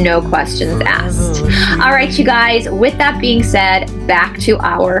refund, no questions asked. All right, you guys, with that being said, back to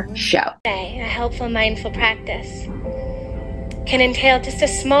our show. A helpful mindful practice can entail just a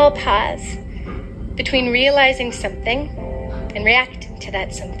small pause between realizing something and reacting to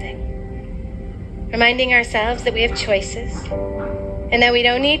that something. Reminding ourselves that we have choices and that we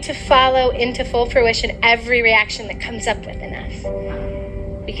don't need to follow into full fruition every reaction that comes up within us.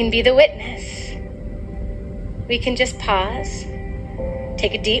 We can be the witness. We can just pause,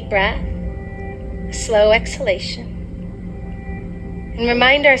 take a deep breath, a slow exhalation, and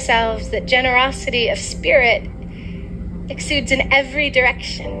remind ourselves that generosity of spirit exudes in every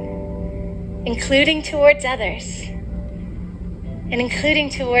direction, including towards others and including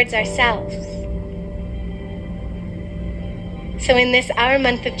towards ourselves. So in this, our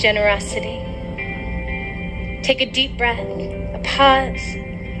month of generosity, take a deep breath, a pause,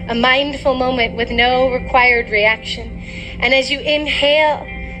 a mindful moment with no required reaction. And as you inhale,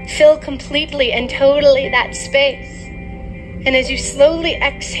 Fill completely and totally that space. And as you slowly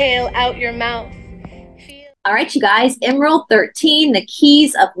exhale out your mouth, feel... All right, you guys, Emerald 13, the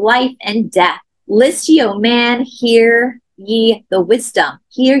keys of life and death. List ye, O man, hear ye the wisdom.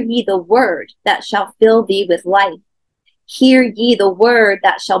 Hear ye the word that shall fill thee with life. Hear ye the word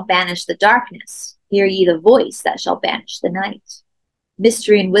that shall banish the darkness. Hear ye the voice that shall banish the night.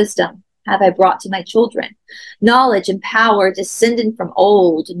 Mystery and wisdom have I brought to my children. Knowledge and power descended from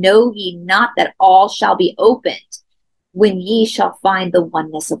old. Know ye not that all shall be opened when ye shall find the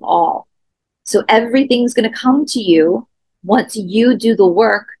oneness of all. So everything's going to come to you once you do the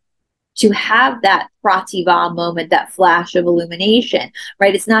work to have that prativa moment, that flash of illumination,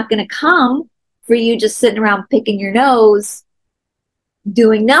 right? It's not going to come for you just sitting around picking your nose,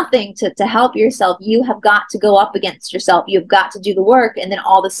 doing nothing to help yourself. You have got to go up against yourself. You've got to do the work. And then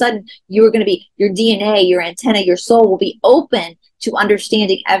all of a sudden, you're going to be, your DNA, your antenna, your soul will be open to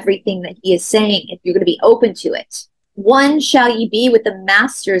understanding everything that he is saying, if you're going to be open to it. One shall ye be with the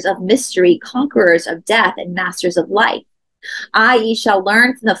masters of mystery, conquerors of death, and masters of life. Ye shall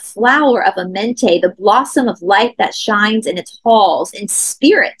learn from the flower of Amenti, the blossom of life that shines in its halls. In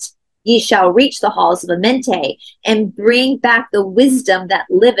spirit ye shall reach the halls of Amenti, and bring back the wisdom that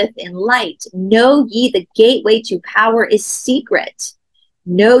liveth in light. Know ye the gateway to power is secret.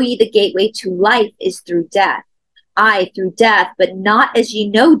 Know ye the gateway to life is through death. Aye, through death, but not as ye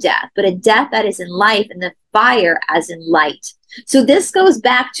know death, but a death that is in life, and the fire as in light. So this goes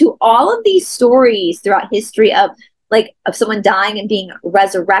back to all of these stories throughout history of someone dying and being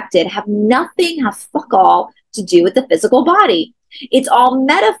resurrected, have fuck all to do with the physical body. It's all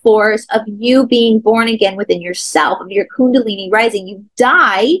metaphors of you being born again within yourself, of your Kundalini rising. You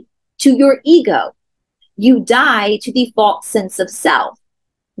die to your ego. You die to the false sense of self.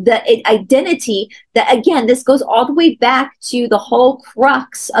 The identity that, again, this goes all the way back to the whole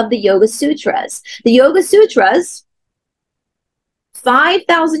crux of the Yoga Sutras. The Yoga Sutras,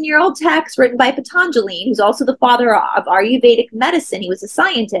 5,000-year-old text written by Patanjali, who's also the father of Ayurvedic medicine. He was a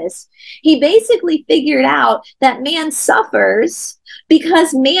scientist. He basically figured out that man suffers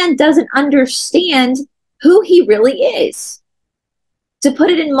because man doesn't understand who he really is. To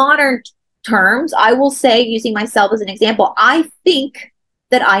put it in modern terms, I will say, using myself as an example, I think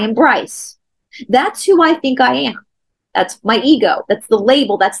that I am Brice. That's who I think I am. That's my ego. That's the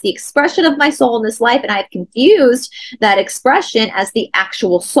label. That's the expression of my soul in this life. And I've confused that expression as the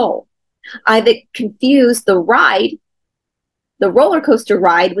actual soul. I've confused the ride, the roller coaster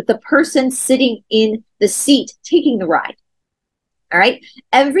ride, with the person sitting in the seat taking the ride. All right.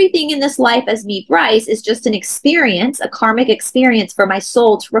 Everything in this life as me, Brice, is just an experience, a karmic experience for my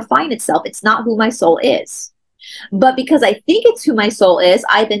soul to refine itself. It's not who my soul is. But because I think it's who my soul is,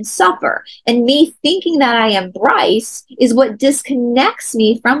 I then suffer. And me thinking that I am Brice is what disconnects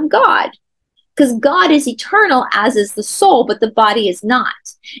me from God. Because God is eternal, as is the soul, but the body is not.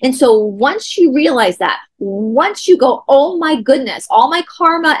 And so once you realize that, once you go, oh my goodness, all my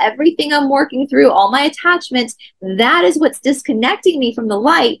karma, everything I'm working through, all my attachments, that is what's disconnecting me from the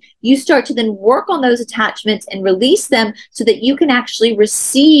light, you start to then work on those attachments and release them so that you can actually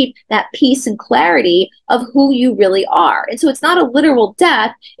receive that peace and clarity of who you really are. And so it's not a literal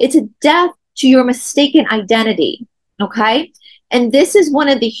death, it's a death to your mistaken identity, okay? And this is one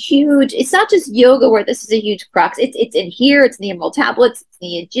of the huge, it's not just yoga where this is a huge crux. It's in here, it's in the Emerald Tablets, it's in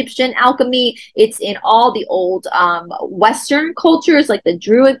the Egyptian alchemy, it's in all the old Western cultures like the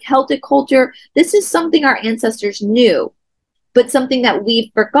Druid Celtic culture. This is something our ancestors knew, but something that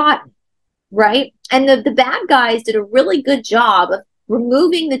we've forgotten, right? And the bad guys did a really good job of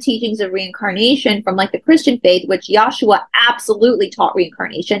removing the teachings of reincarnation from like the Christian faith, which Yahshua absolutely taught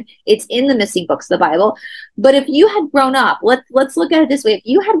reincarnation. It's in the missing books of the Bible. But if you had grown up, let's look at it this way. If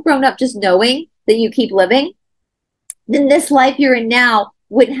you had grown up just knowing that you keep living, then this life you're in now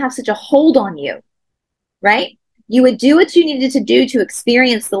wouldn't have such a hold on you, right? You would do what you needed to do to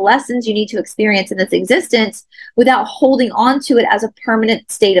experience the lessons you need to experience in this existence without holding on to it as a permanent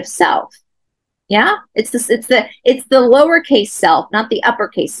state of self. Yeah, it's the lowercase self, not the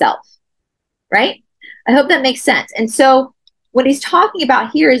uppercase self, right? I hope that makes sense. And so what he's talking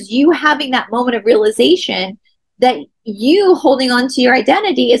about here is you having that moment of realization that you holding on to your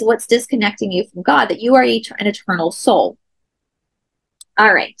identity is what's disconnecting you from God, that you are an eternal soul.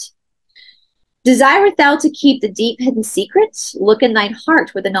 All right. Desireth thou to keep the deep hidden secrets? Look in thine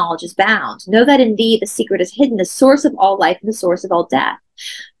heart where the knowledge is bound. Know that in thee the secret is hidden, the source of all life and the source of all death.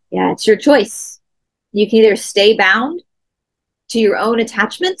 Yeah, it's your choice. You can either stay bound to your own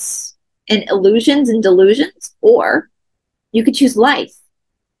attachments and illusions and delusions, or you could choose life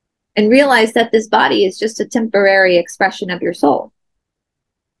and realize that this body is just a temporary expression of your soul.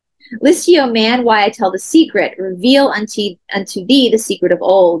 List ye, O man, why I tell the secret. Reveal unto thee the secret of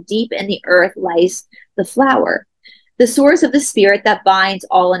old. Deep in the earth lies the flower, the source of the spirit that binds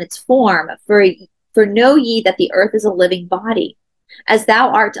all in its form. For know ye that the earth is a living body, as thou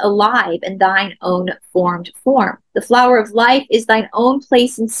art alive in thine own formed form. The flower of life is thine own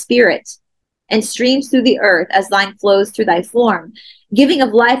place in spirit, and streams through the earth as thine flows through thy form, giving of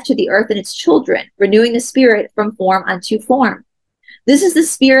life to the earth and its children, renewing the spirit from form unto form. This is the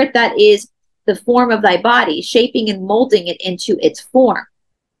spirit that is the form of thy body, shaping and molding it into its form.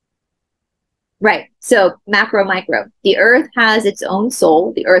 Right. So macro, micro. The earth has its own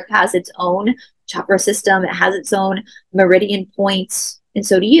soul. The earth has its own chakra system. It has its own meridian points. And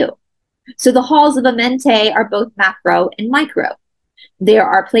so do you. So the halls of Amenti are both macro and micro. There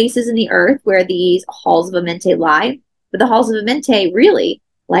are places in the earth where these halls of Amenti lie, but the halls of Amenti really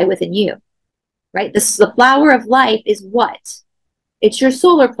lie within you. Right? The flower of life is what? It's your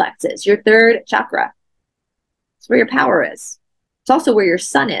solar plexus, your third chakra. It's where your power is. It's also where your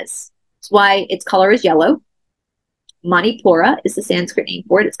sun is. It's why its color is yellow. Manipura is the Sanskrit name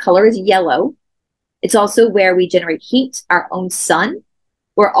for it. Its color is yellow. It's also where we generate heat, our own sun,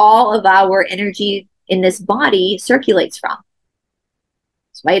 where all of our energy in this body circulates from.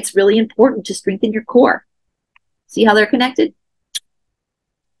 That's why it's really important to strengthen your core. See how they're connected?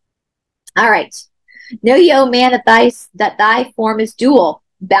 All right. Know ye, O man, that thy form is dual,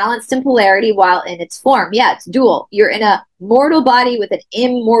 balanced in polarity while in its form. Yeah, it's dual. You're in a mortal body with an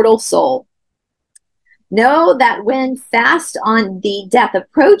immortal soul. Know that when fast on thee death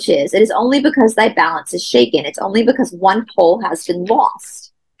approaches, it is only because thy balance is shaken. It's only because one pole has been lost.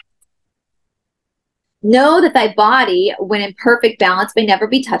 Know that thy body, when in perfect balance, may never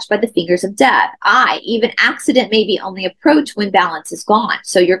be touched by the fingers of death. Even accident may be only approached when balance is gone.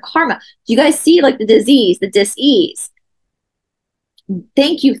 So your karma, do you guys see like the disease, the dis-ease?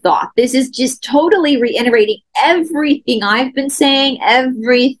 Thank you, Thoth. This is just totally reiterating everything I've been saying,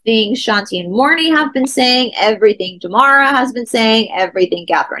 everything Shanti and Marnie have been saying, everything Tamara has been saying, everything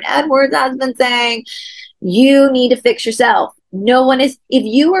Catherine Edwards has been saying. You need to fix yourself. No one is, if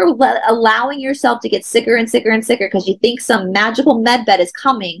you are allowing yourself to get sicker and sicker and sicker because you think some magical med bed is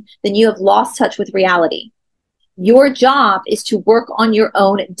coming, then you have lost touch with reality. Your job is to work on your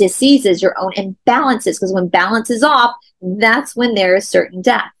own diseases, your own imbalances, because when balance is off, that's when there is certain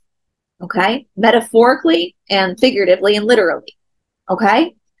death. Okay? Metaphorically and figuratively and literally.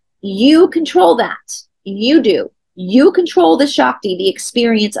 Okay? You control that. You do. You control the Shakti, the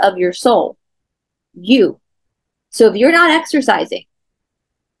experience of your soul. You. So if you're not exercising,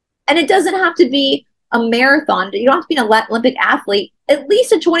 and it doesn't have to be a marathon, you don't have to be an Olympic athlete, at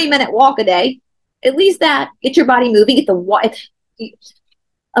least a 20-minute walk a day, at least that, get your body moving, get the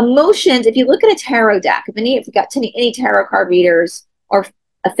emotions. If you look at a tarot deck, if you've got any tarot card readers or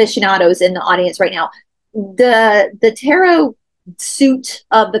aficionados in the audience right now, the tarot suit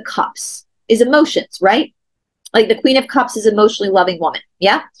of the cups is emotions, right? Like the Queen of Cups is emotionally loving woman,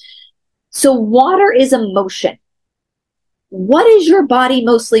 yeah? So water is emotion. What is your body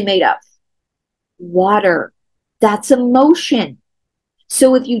mostly made of? Water. That's emotion.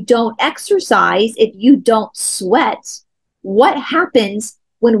 So if you don't exercise, if you don't sweat, what happens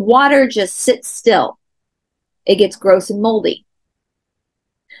when water just sits still? It gets gross and moldy.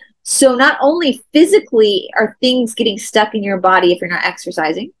 So not only physically are things getting stuck in your body if you're not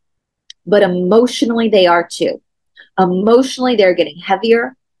exercising, but emotionally they are too. Emotionally, they're getting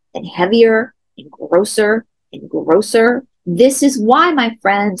heavier and heavier and grosser and grosser. This is why, my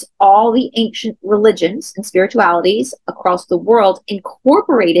friends, all the ancient religions and spiritualities across the world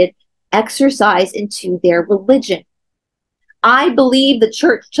incorporated exercise into their religion. I believe the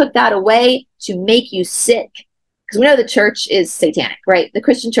church took that away to make you sick. Because we know the church is satanic, right? The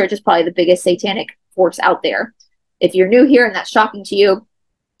Christian church is probably the biggest satanic force out there. If you're new here and that's shocking to you,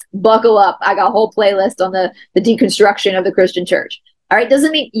 buckle up. I got a whole playlist on the deconstruction of the Christian church. All right,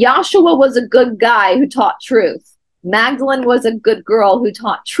 doesn't mean Yahshua was a good guy who taught truth. Magdalene was a good girl who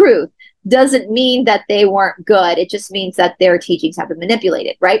taught truth. Doesn't mean that they weren't good. It just means that their teachings have been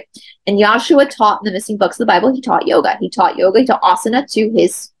manipulated, right? And Yahshua taught in the missing books of the Bible, he taught yoga. He taught yoga, he taught asana to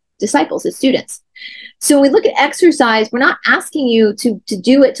his disciples, his students. So when we look at exercise, we're not asking you to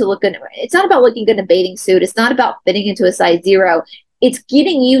do it to look good. It's not about looking good in a bathing suit. It's not about fitting into a size 0. It's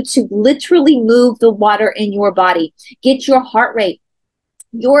getting you to literally move the water in your body. Get your heart rate,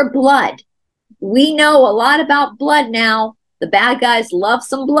 your blood. We know a lot about blood now. The bad guys love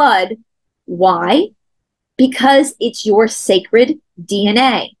some blood. Why? Because it's your sacred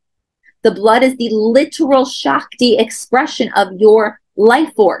DNA. The blood is the literal Shakti expression of your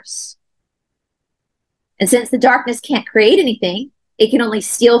life force. And since the darkness can't create anything, It can only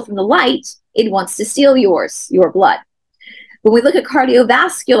steal from the light. It wants to steal yours, your blood. When we look at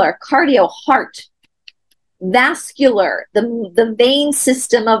cardiovascular, cardio, heart, vascular, the vein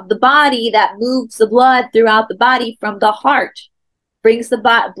system of the body that moves the blood throughout the body from the heart, brings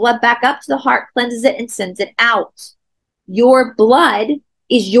the blood back up to the heart, cleanses it, and sends it out. Your blood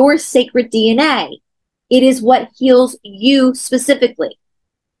is your sacred DNA. It is what heals you specifically.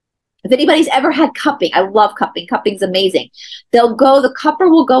 If anybody's ever had cupping, I love cupping. Cupping's amazing. The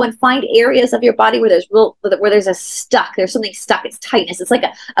cupper will go and find areas of your body where there's there's something stuck. It's tightness. It's like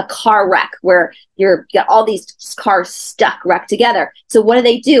a car wreck where you got all these cars wrecked together. So what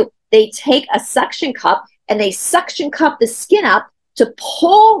do? They take a suction cup and they suction cup the skin up to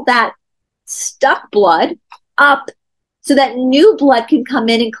pull that stuck blood up so that new blood can come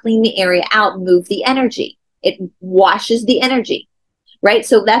in and clean the area out and move the energy. It washes the energy. Right?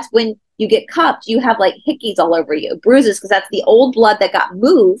 So that's when you get cupped, you have like hickeys all over you, bruises, because that's the old blood that got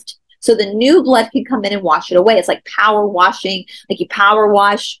moved. So the new blood can come in and wash it away. It's like power washing, like you power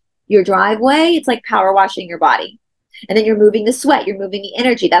wash your driveway. It's like power washing your body. And then you're moving the sweat, you're moving the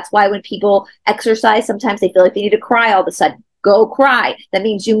energy. That's why when people exercise, sometimes they feel like they need to cry all of a sudden. Go cry. That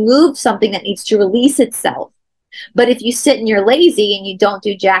means you move something that needs to release itself. But if you sit and you're lazy and you don't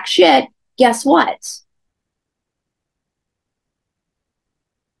do jack shit, guess what?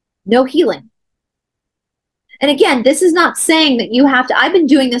 No healing. And again, this is not saying that you have to, I've been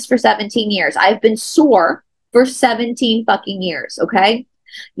doing this for 17 years. I've been sore for 17 fucking years, okay?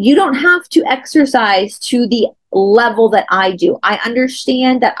 You don't have to exercise to the level that I do. I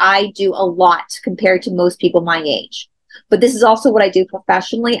understand that I do a lot compared to most people my age. But this is also what I do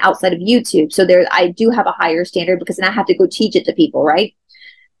professionally outside of YouTube. So I do have a higher standard because then I have to go teach it to people, right?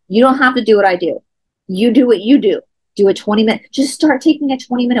 You don't have to do what I do. You do what you do. Do a 20-minute, just start taking a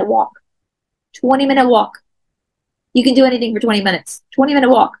 20-minute walk. 20-minute walk. You can do anything for 20 minutes. 20-minute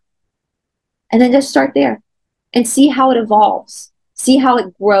walk. And then just start there and see how it evolves. See how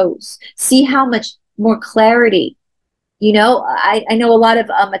it grows. See how much more clarity. You know, I know a lot of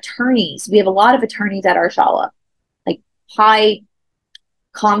attorneys. We have a lot of attorneys at our shala, like high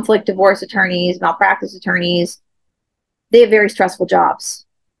conflict divorce attorneys, malpractice attorneys. They have very stressful jobs.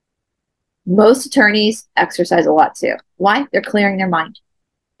 Most attorneys exercise a lot too. Why? They're clearing their mind.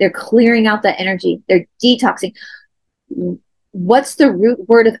 They're clearing out that energy. They're detoxing. What's the root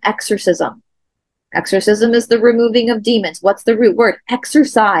word of exorcism? Exorcism is the removing of demons. What's the root word?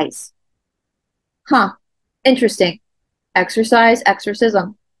 Exercise. Huh. Interesting. Exercise,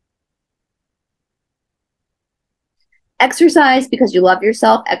 exorcism. Exercise because you love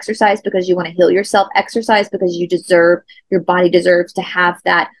yourself. Exercise because you want to heal yourself. Exercise because your body deserves to have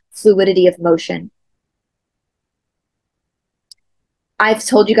that fluidity of motion. I've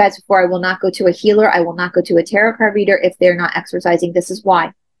told you guys before, I will not go to a healer. I will not go to a tarot card reader if they're not exercising. This is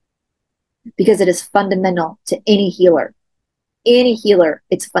why. Because it is fundamental to any healer. Any healer.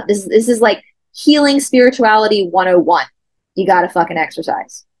 It's fun. This is like healing spirituality 101. You got to fucking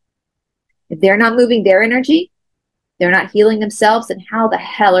exercise. If they're not moving their energy, they're not healing themselves, then how the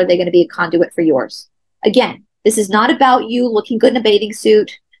hell are they going to be a conduit for yours? Again, this is not about you looking good in a bathing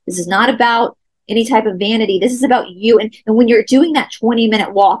suit. This is not about any type of vanity. This is about you. And when you're doing that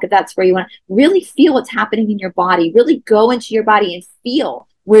 20-minute walk, if that's where you want to really feel what's happening in your body, really go into your body and feel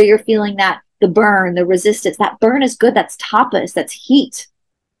where you're feeling that, the burn, the resistance. That burn is good. That's tapas. That's heat.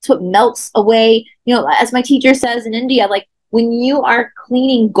 It's what melts away. You know, as my teacher says in India, like when you are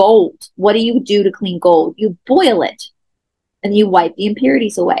cleaning gold, what do you do to clean gold? You boil it and you wipe the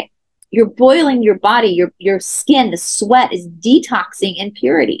impurities away. You're boiling your body, your skin, the sweat is detoxing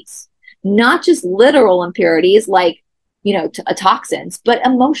impurities, not just literal impurities like, you know, toxins, but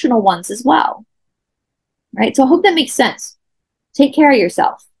emotional ones as well. Right? So I hope that makes sense. Take care of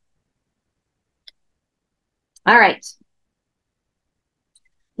yourself. All right.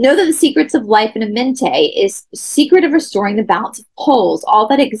 Know that the secrets of life in Amenti is secret of restoring the balance of poles. All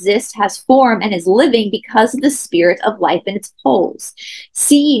that exists has form and is living because of the spirit of life in its poles.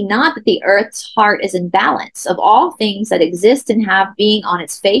 See ye not that the earth's heart is in balance of all things that exist and have being on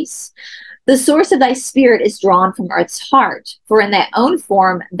its face? The source of thy spirit is drawn from earth's heart, for in thy own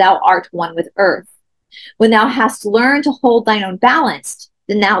form thou art one with earth. When thou hast learned to hold thine own balance,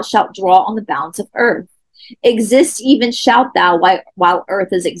 then thou shalt draw on the balance of earth. Exist even shalt thou while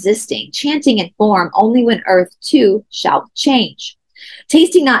earth is existing, chanting in form only when earth too shalt change.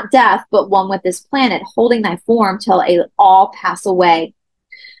 Tasting not death, but one with this planet, holding thy form till all pass away.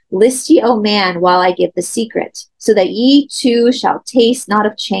 List ye, O man, while I give the secret, so that ye too shall taste not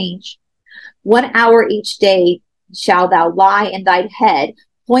of change. 1 hour each day shall thou lie in thy head,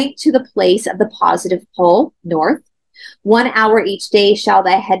 point to the place of the positive pole, north, 1 hour each day shall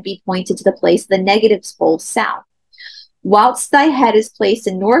thy head be pointed to the place of the negative pole south. Whilst thy head is placed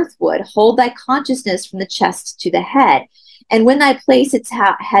in northward, hold thy consciousness from the chest to the head. And when thy place its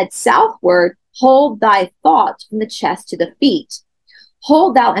head southward, hold thy thought from the chest to the feet.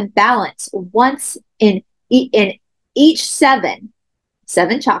 Hold thou in balance once in each seven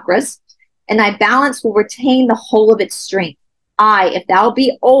chakras, and thy balance will retain the whole of its strength. If thou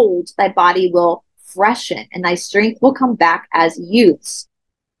be old, thy body will freshen, and thy strength will come back as youth's.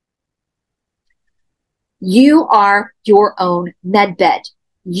 You are your own medbed.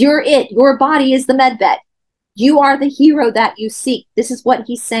 You're it. Your body is the medbed. You are the hero that you seek. This is what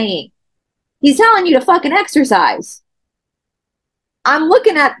he's saying. He's telling you to fucking exercise. I'm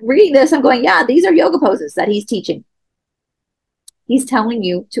looking at reading this. I'm going, yeah, these are yoga poses that he's teaching. He's telling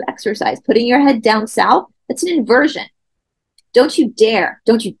you to exercise. Putting your head down south, that's an inversion. Don't you dare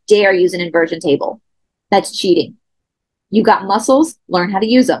use an inversion table. That's cheating. You got muscles, learn how to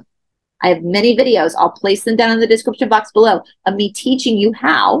use them. I have many videos. I'll place them down in the description box below of me teaching you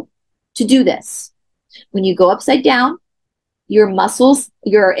how to do this. When you go upside down, your muscles,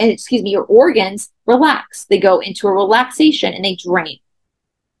 your organs relax. They go into a relaxation and they drain.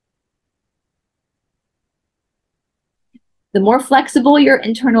 The more flexible your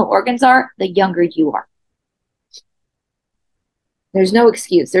internal organs are, the younger you are. There's no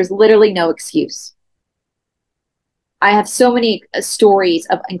excuse. There's literally no excuse. I have so many stories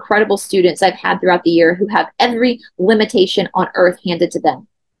of incredible students I've had throughout the year who have every limitation on earth handed to them,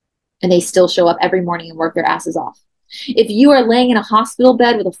 and they still show up every morning and work their asses off. If you are laying in a hospital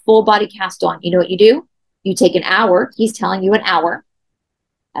bed with a full body cast on, you know what you do? You take an hour. He's telling you an hour.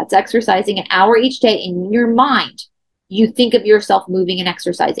 That's exercising an hour each day. In your mind, you think of yourself moving and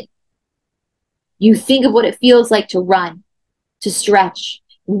exercising. You think of what it feels like to run, to stretch,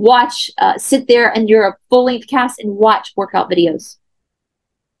 watch, sit there and you're a full-length cast and watch workout videos.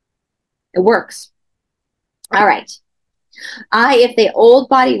 It works. All right. If the old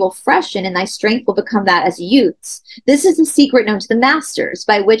body will freshen and thy strength will become that as youth's. This is the secret known to the masters,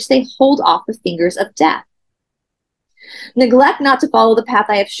 by which they hold off the fingers of death. Neglect not to follow the path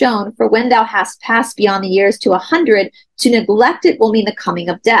I have shown, for when thou hast passed beyond the years to 100, to neglect it will mean the coming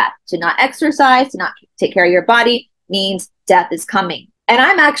of death. To not exercise, to not take care of your body, means death is coming. And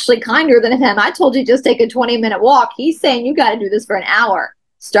I'm actually kinder than him. I told you just take a 20-minute walk. He's saying you got to do this for an hour.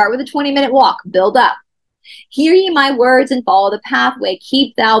 Start with a 20-minute walk. Build up. Hear ye my words and follow the pathway.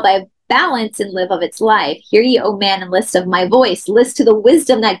 Keep thou thy balance and live of its life. Hear ye, O man, and list of my voice. List to the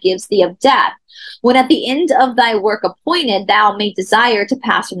wisdom that gives thee of death. When at the end of thy work appointed, thou may desire to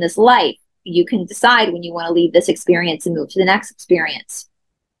pass from this life. You can decide when you want to leave this experience and move to the next experience.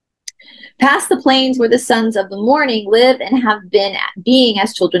 Pass the plains where the sons of the morning live and have been being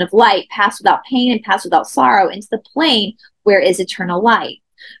as children of light. Pass without pain and pass without sorrow into the plain where is eternal light.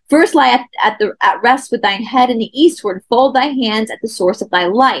 First lie at rest with thine head in the eastward. Fold thy hands at the source of thy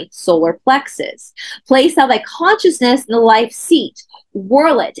light, solar plexus. Place thou thy consciousness in the life seat.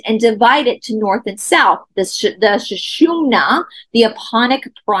 Whirl it and divide it to north and south. The Sushumna, the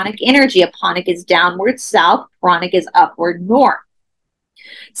aponic pranic energy. Aponic is downward south, pranic is upward north.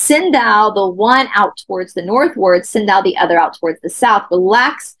 Send thou the one out towards the northward, send thou the other out towards the south.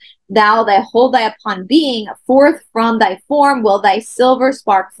 Relax thou thy hold thy upon being, forth from thy form will thy silver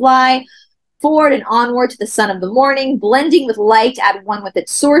spark fly, forward and onward to the sun of the morning, blending with light at one with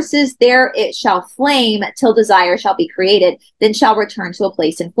its sources. There it shall flame till desire shall be created, then shall return to a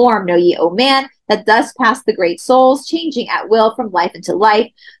place and form. Know ye, O man, that thus pass the great souls, changing at will from life into life.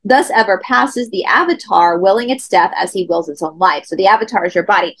 Thus ever passes the avatar, willing its death as he wills its own life. So the avatar is your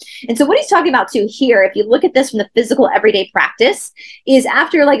body. And so what he's talking about too here, if you look at this from the physical everyday practice, is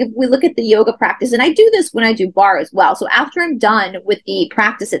after, like, if we look at the yoga practice, and I do this when I do barre as well. So after I'm done with the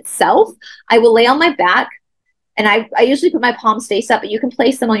practice itself, I will lay on my back, and I usually put my palms face up, but you can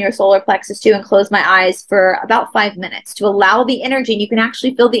place them on your solar plexus too and close my eyes for about 5 minutes to allow the energy, and you can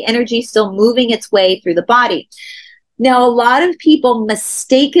actually feel the energy still moving its way through the body. Now, a lot of people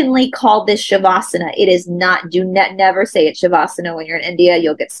mistakenly call this Shavasana. It is not. Never say it's Shavasana when you're in India.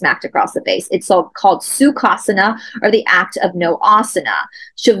 You'll get smacked across the face. It's called Sukhasana, or the act of no asana.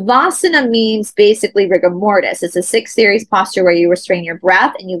 Shavasana means basically rigor mortis. It's a 6 series posture where you restrain your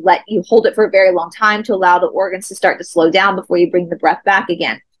breath and you hold it for a very long time to allow the organs to start to slow down before you bring the breath back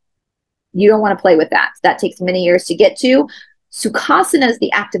again. You don't want to play with that. That takes many years to get to. Sukhasana is the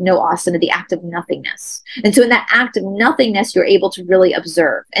act of no asana, the act of nothingness. And so in that act of nothingness, you're able to really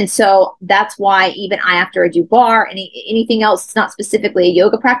observe. And so that's why even after I do barre, anything else, it's not specifically a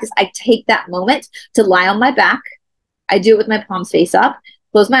yoga practice, I take that moment to lie on my back. I do it with my palms face up.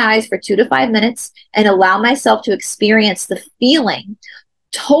 close my eyes for 2 to 5 minutes, and allow myself to experience the feeling,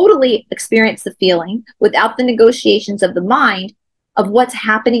 totally experience the feeling without the negotiations of the mind of what's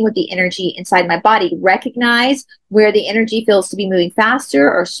happening with the energy inside my body. Recognize where the energy feels to be moving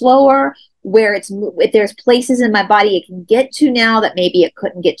faster or slower, where if there's places in my body it can get to now that maybe it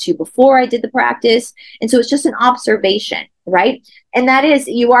couldn't get to before I did the practice. And so it's just an observation, right? And that is,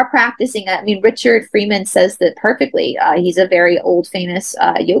 you are practicing. I mean, Richard Freeman says that perfectly. He's a very old, famous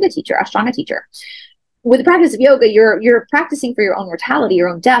yoga teacher, Ashtanga teacher. With the practice of yoga, you're practicing for your own mortality, your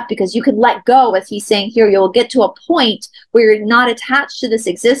own death, because you can let go, as he's saying here. You'll get to a point where you're not attached to this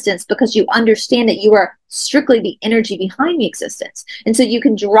existence because you understand that you are strictly the energy behind the existence. And so you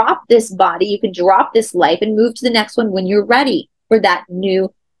can drop this body, you can drop this life and move to the next one when you're ready for that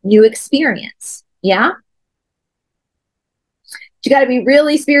new experience. Yeah? You got to be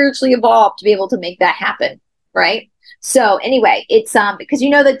really spiritually evolved to be able to make that happen, right? So anyway, it's because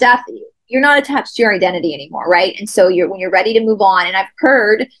you know that death, you're not attached to your identity anymore, right? And so when you're ready to move on, and I've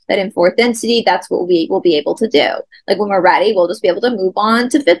heard that in 4th density, that's what we will be able to do. Like when we're ready, we'll just be able to move on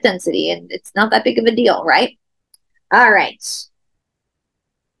to 5th density, and it's not that big of a deal, right? All right.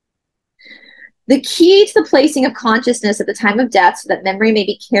 The key to the placing of consciousness at the time of death so that memory may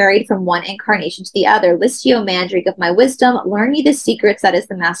be carried from one incarnation to the other. Listio Mandrake of my wisdom, learn ye the secrets that is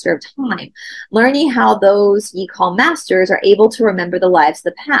the master of time. Learn ye how those ye call masters are able to remember the lives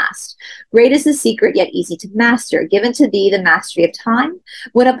of the past. Great is the secret, yet easy to master. Given to thee the mastery of time.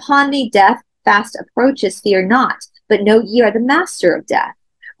 When upon thee death fast approaches, fear not, but know ye are the master of death.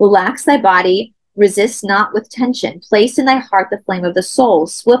 Relax thy body, resist not with tension. Place in thy heart the flame of the soul.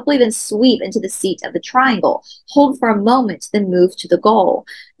 Swiftly then sweep into the seat of the triangle. Hold for a moment, then move to the goal.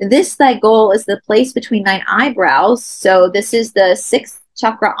 This thy goal is the place between thine eyebrows. So this is the 6th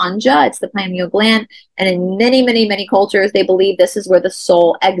chakra anja. It's the pineal gland. And in many, many, many cultures, they believe this is where the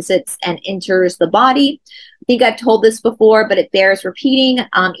soul exits and enters the body. I think I've told this before, but it bears repeating.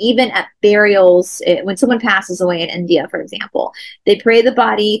 Even at burials, when someone passes away in India, for example, they pray the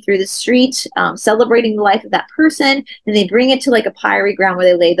body through the street, celebrating the life of that person, and they bring it to like a pyre ground where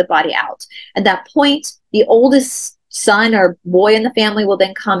they lay the body out. At that point, the oldest son or boy in the family will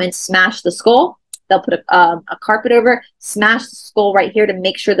then come and smash the skull. They'll put a carpet over, smash the skull right here to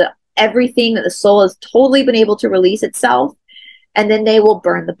make sure that everything, that the soul has totally been able to release itself. And then they will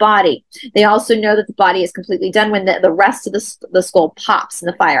burn the body. They also know that the body is completely done when the rest of the skull pops in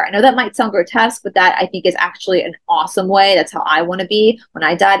the fire. I know that might sound grotesque, but that I think is actually an awesome way. That's how I want to be when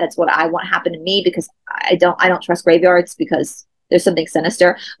I die. That's what I want to happen to me, because I don't trust graveyards, because there's something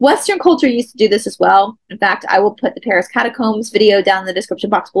sinister. Western culture used to do this as well. In fact, I will put the Paris Catacombs video down in the description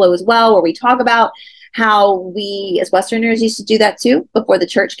box below as well, where we talk about how we as Westerners used to do that too before the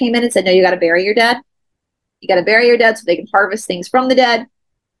church came in and said, no, you got to bury your dead. You got to bury your dead so they can harvest things from the dead.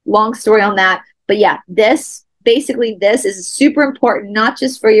 Long story on that. But yeah, this is super important, not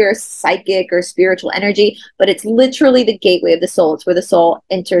just for your psychic or spiritual energy, but it's literally the gateway of the soul. It's where the soul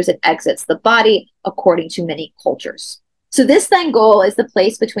enters and exits the body, according to many cultures. So this thine goal is the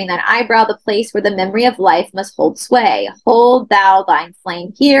place between thine eyebrow, the place where the memory of life must hold sway. Hold thou thine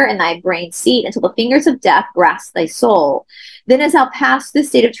flame here in thy brain seat until the fingers of death grasp thy soul. Then as thou pass this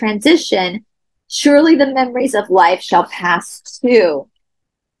state of transition, surely the memories of life shall pass too.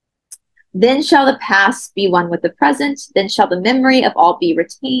 Then shall the past be one with the present. Then shall the memory of all be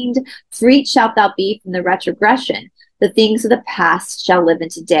retained. Freed shalt thou be from the retrogression. The things of the past shall live in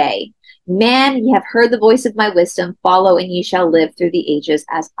today. Man, ye have heard the voice of my wisdom. Follow, and ye shall live through the ages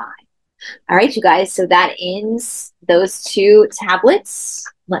as I. All right, you guys. So that ends those 2 tablets.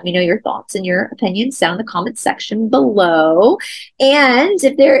 Let me know your thoughts and your opinions down in the comments section below. And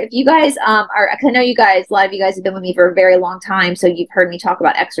if you guys I know you guys, a lot of you guys have been with me for a very long time, so you've heard me talk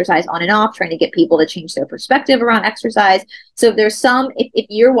about exercise on and off, trying to get people to change their perspective around exercise. So if there's if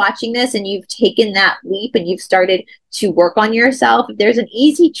you're watching this and you've taken that leap and you've started to work on yourself, if there's an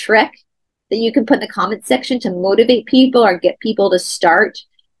easy trick that you can put in the comments section to motivate people or get people to start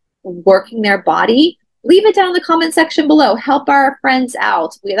working their body, leave it down in the comment section below. Help our friends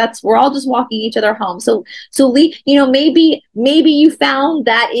out. We're all just walking each other home. So leave, maybe you found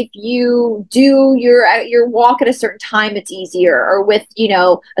that if you do your walk at a certain time, it's easier, or with,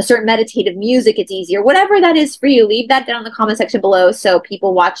 a certain meditative music, it's easier. Whatever that is for you, leave that down in the comment section below, so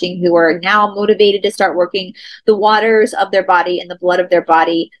people watching who are now motivated to start working the waters of their body and the blood of their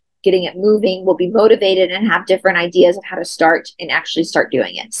body, getting it moving, will be motivated and have different ideas of how to start and actually start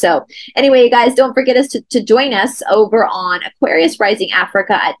doing it. So anyway, you guys, don't forget to join us over on Aquarius Rising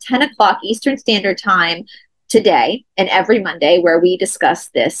Africa at 10 o'clock Eastern Standard Time today and every Monday, where we discuss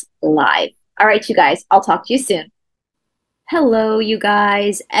this live. All right, you guys, I'll talk to you soon. Hello, you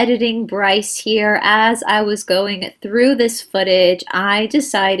guys. Editing Brice here. As I was going through this footage, I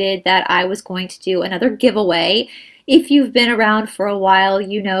decided that I was going to do another giveaway. If you've been around for a while,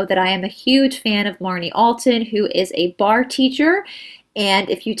 you know that I am a huge fan of Marnie Alton, who is a bar teacher. And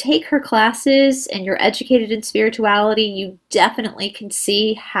if you take her classes and you're educated in spirituality, you definitely can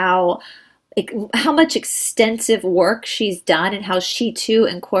see how much extensive work she's done and how she too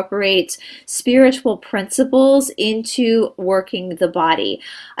incorporates spiritual principles into working the body.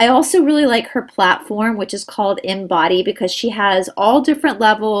 I also really like her platform, which is called Embody, because she has all different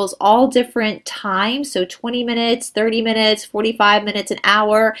levels, all different times, so 20 minutes, 30 minutes, 45 minutes, an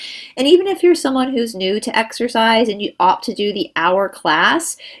hour. And even if you're someone who's new to exercise and you opt to do the hour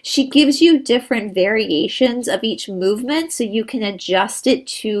class, she gives you different variations of each movement so you can adjust it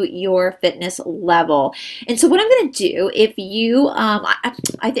to your fitness level. And so what I'm going to do, if you I'm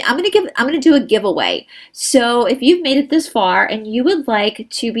going to do a giveaway. So if you've made it this far and you would like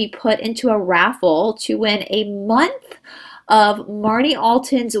to be put into a raffle to win a month of Marnie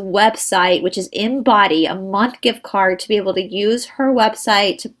Alton's website, which is Embody, a month gift card to be able to use her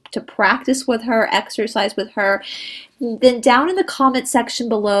website to practice with her, exercise with her, then down in the comment section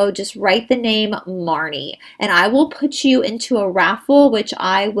below, just write the name Marnie, and I will put you into a raffle, which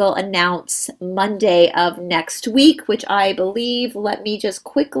I will announce Monday of next week, which I believe, let me just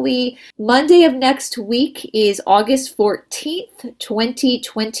quickly, Monday of next week is August 14th,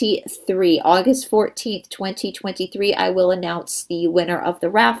 2023. August 14th, 2023, I will announce the winner of the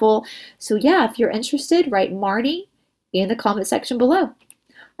raffle. So yeah, if you're interested, write Marnie in the comment section below.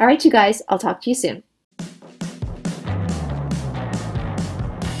 All right, you guys, I'll talk to you soon.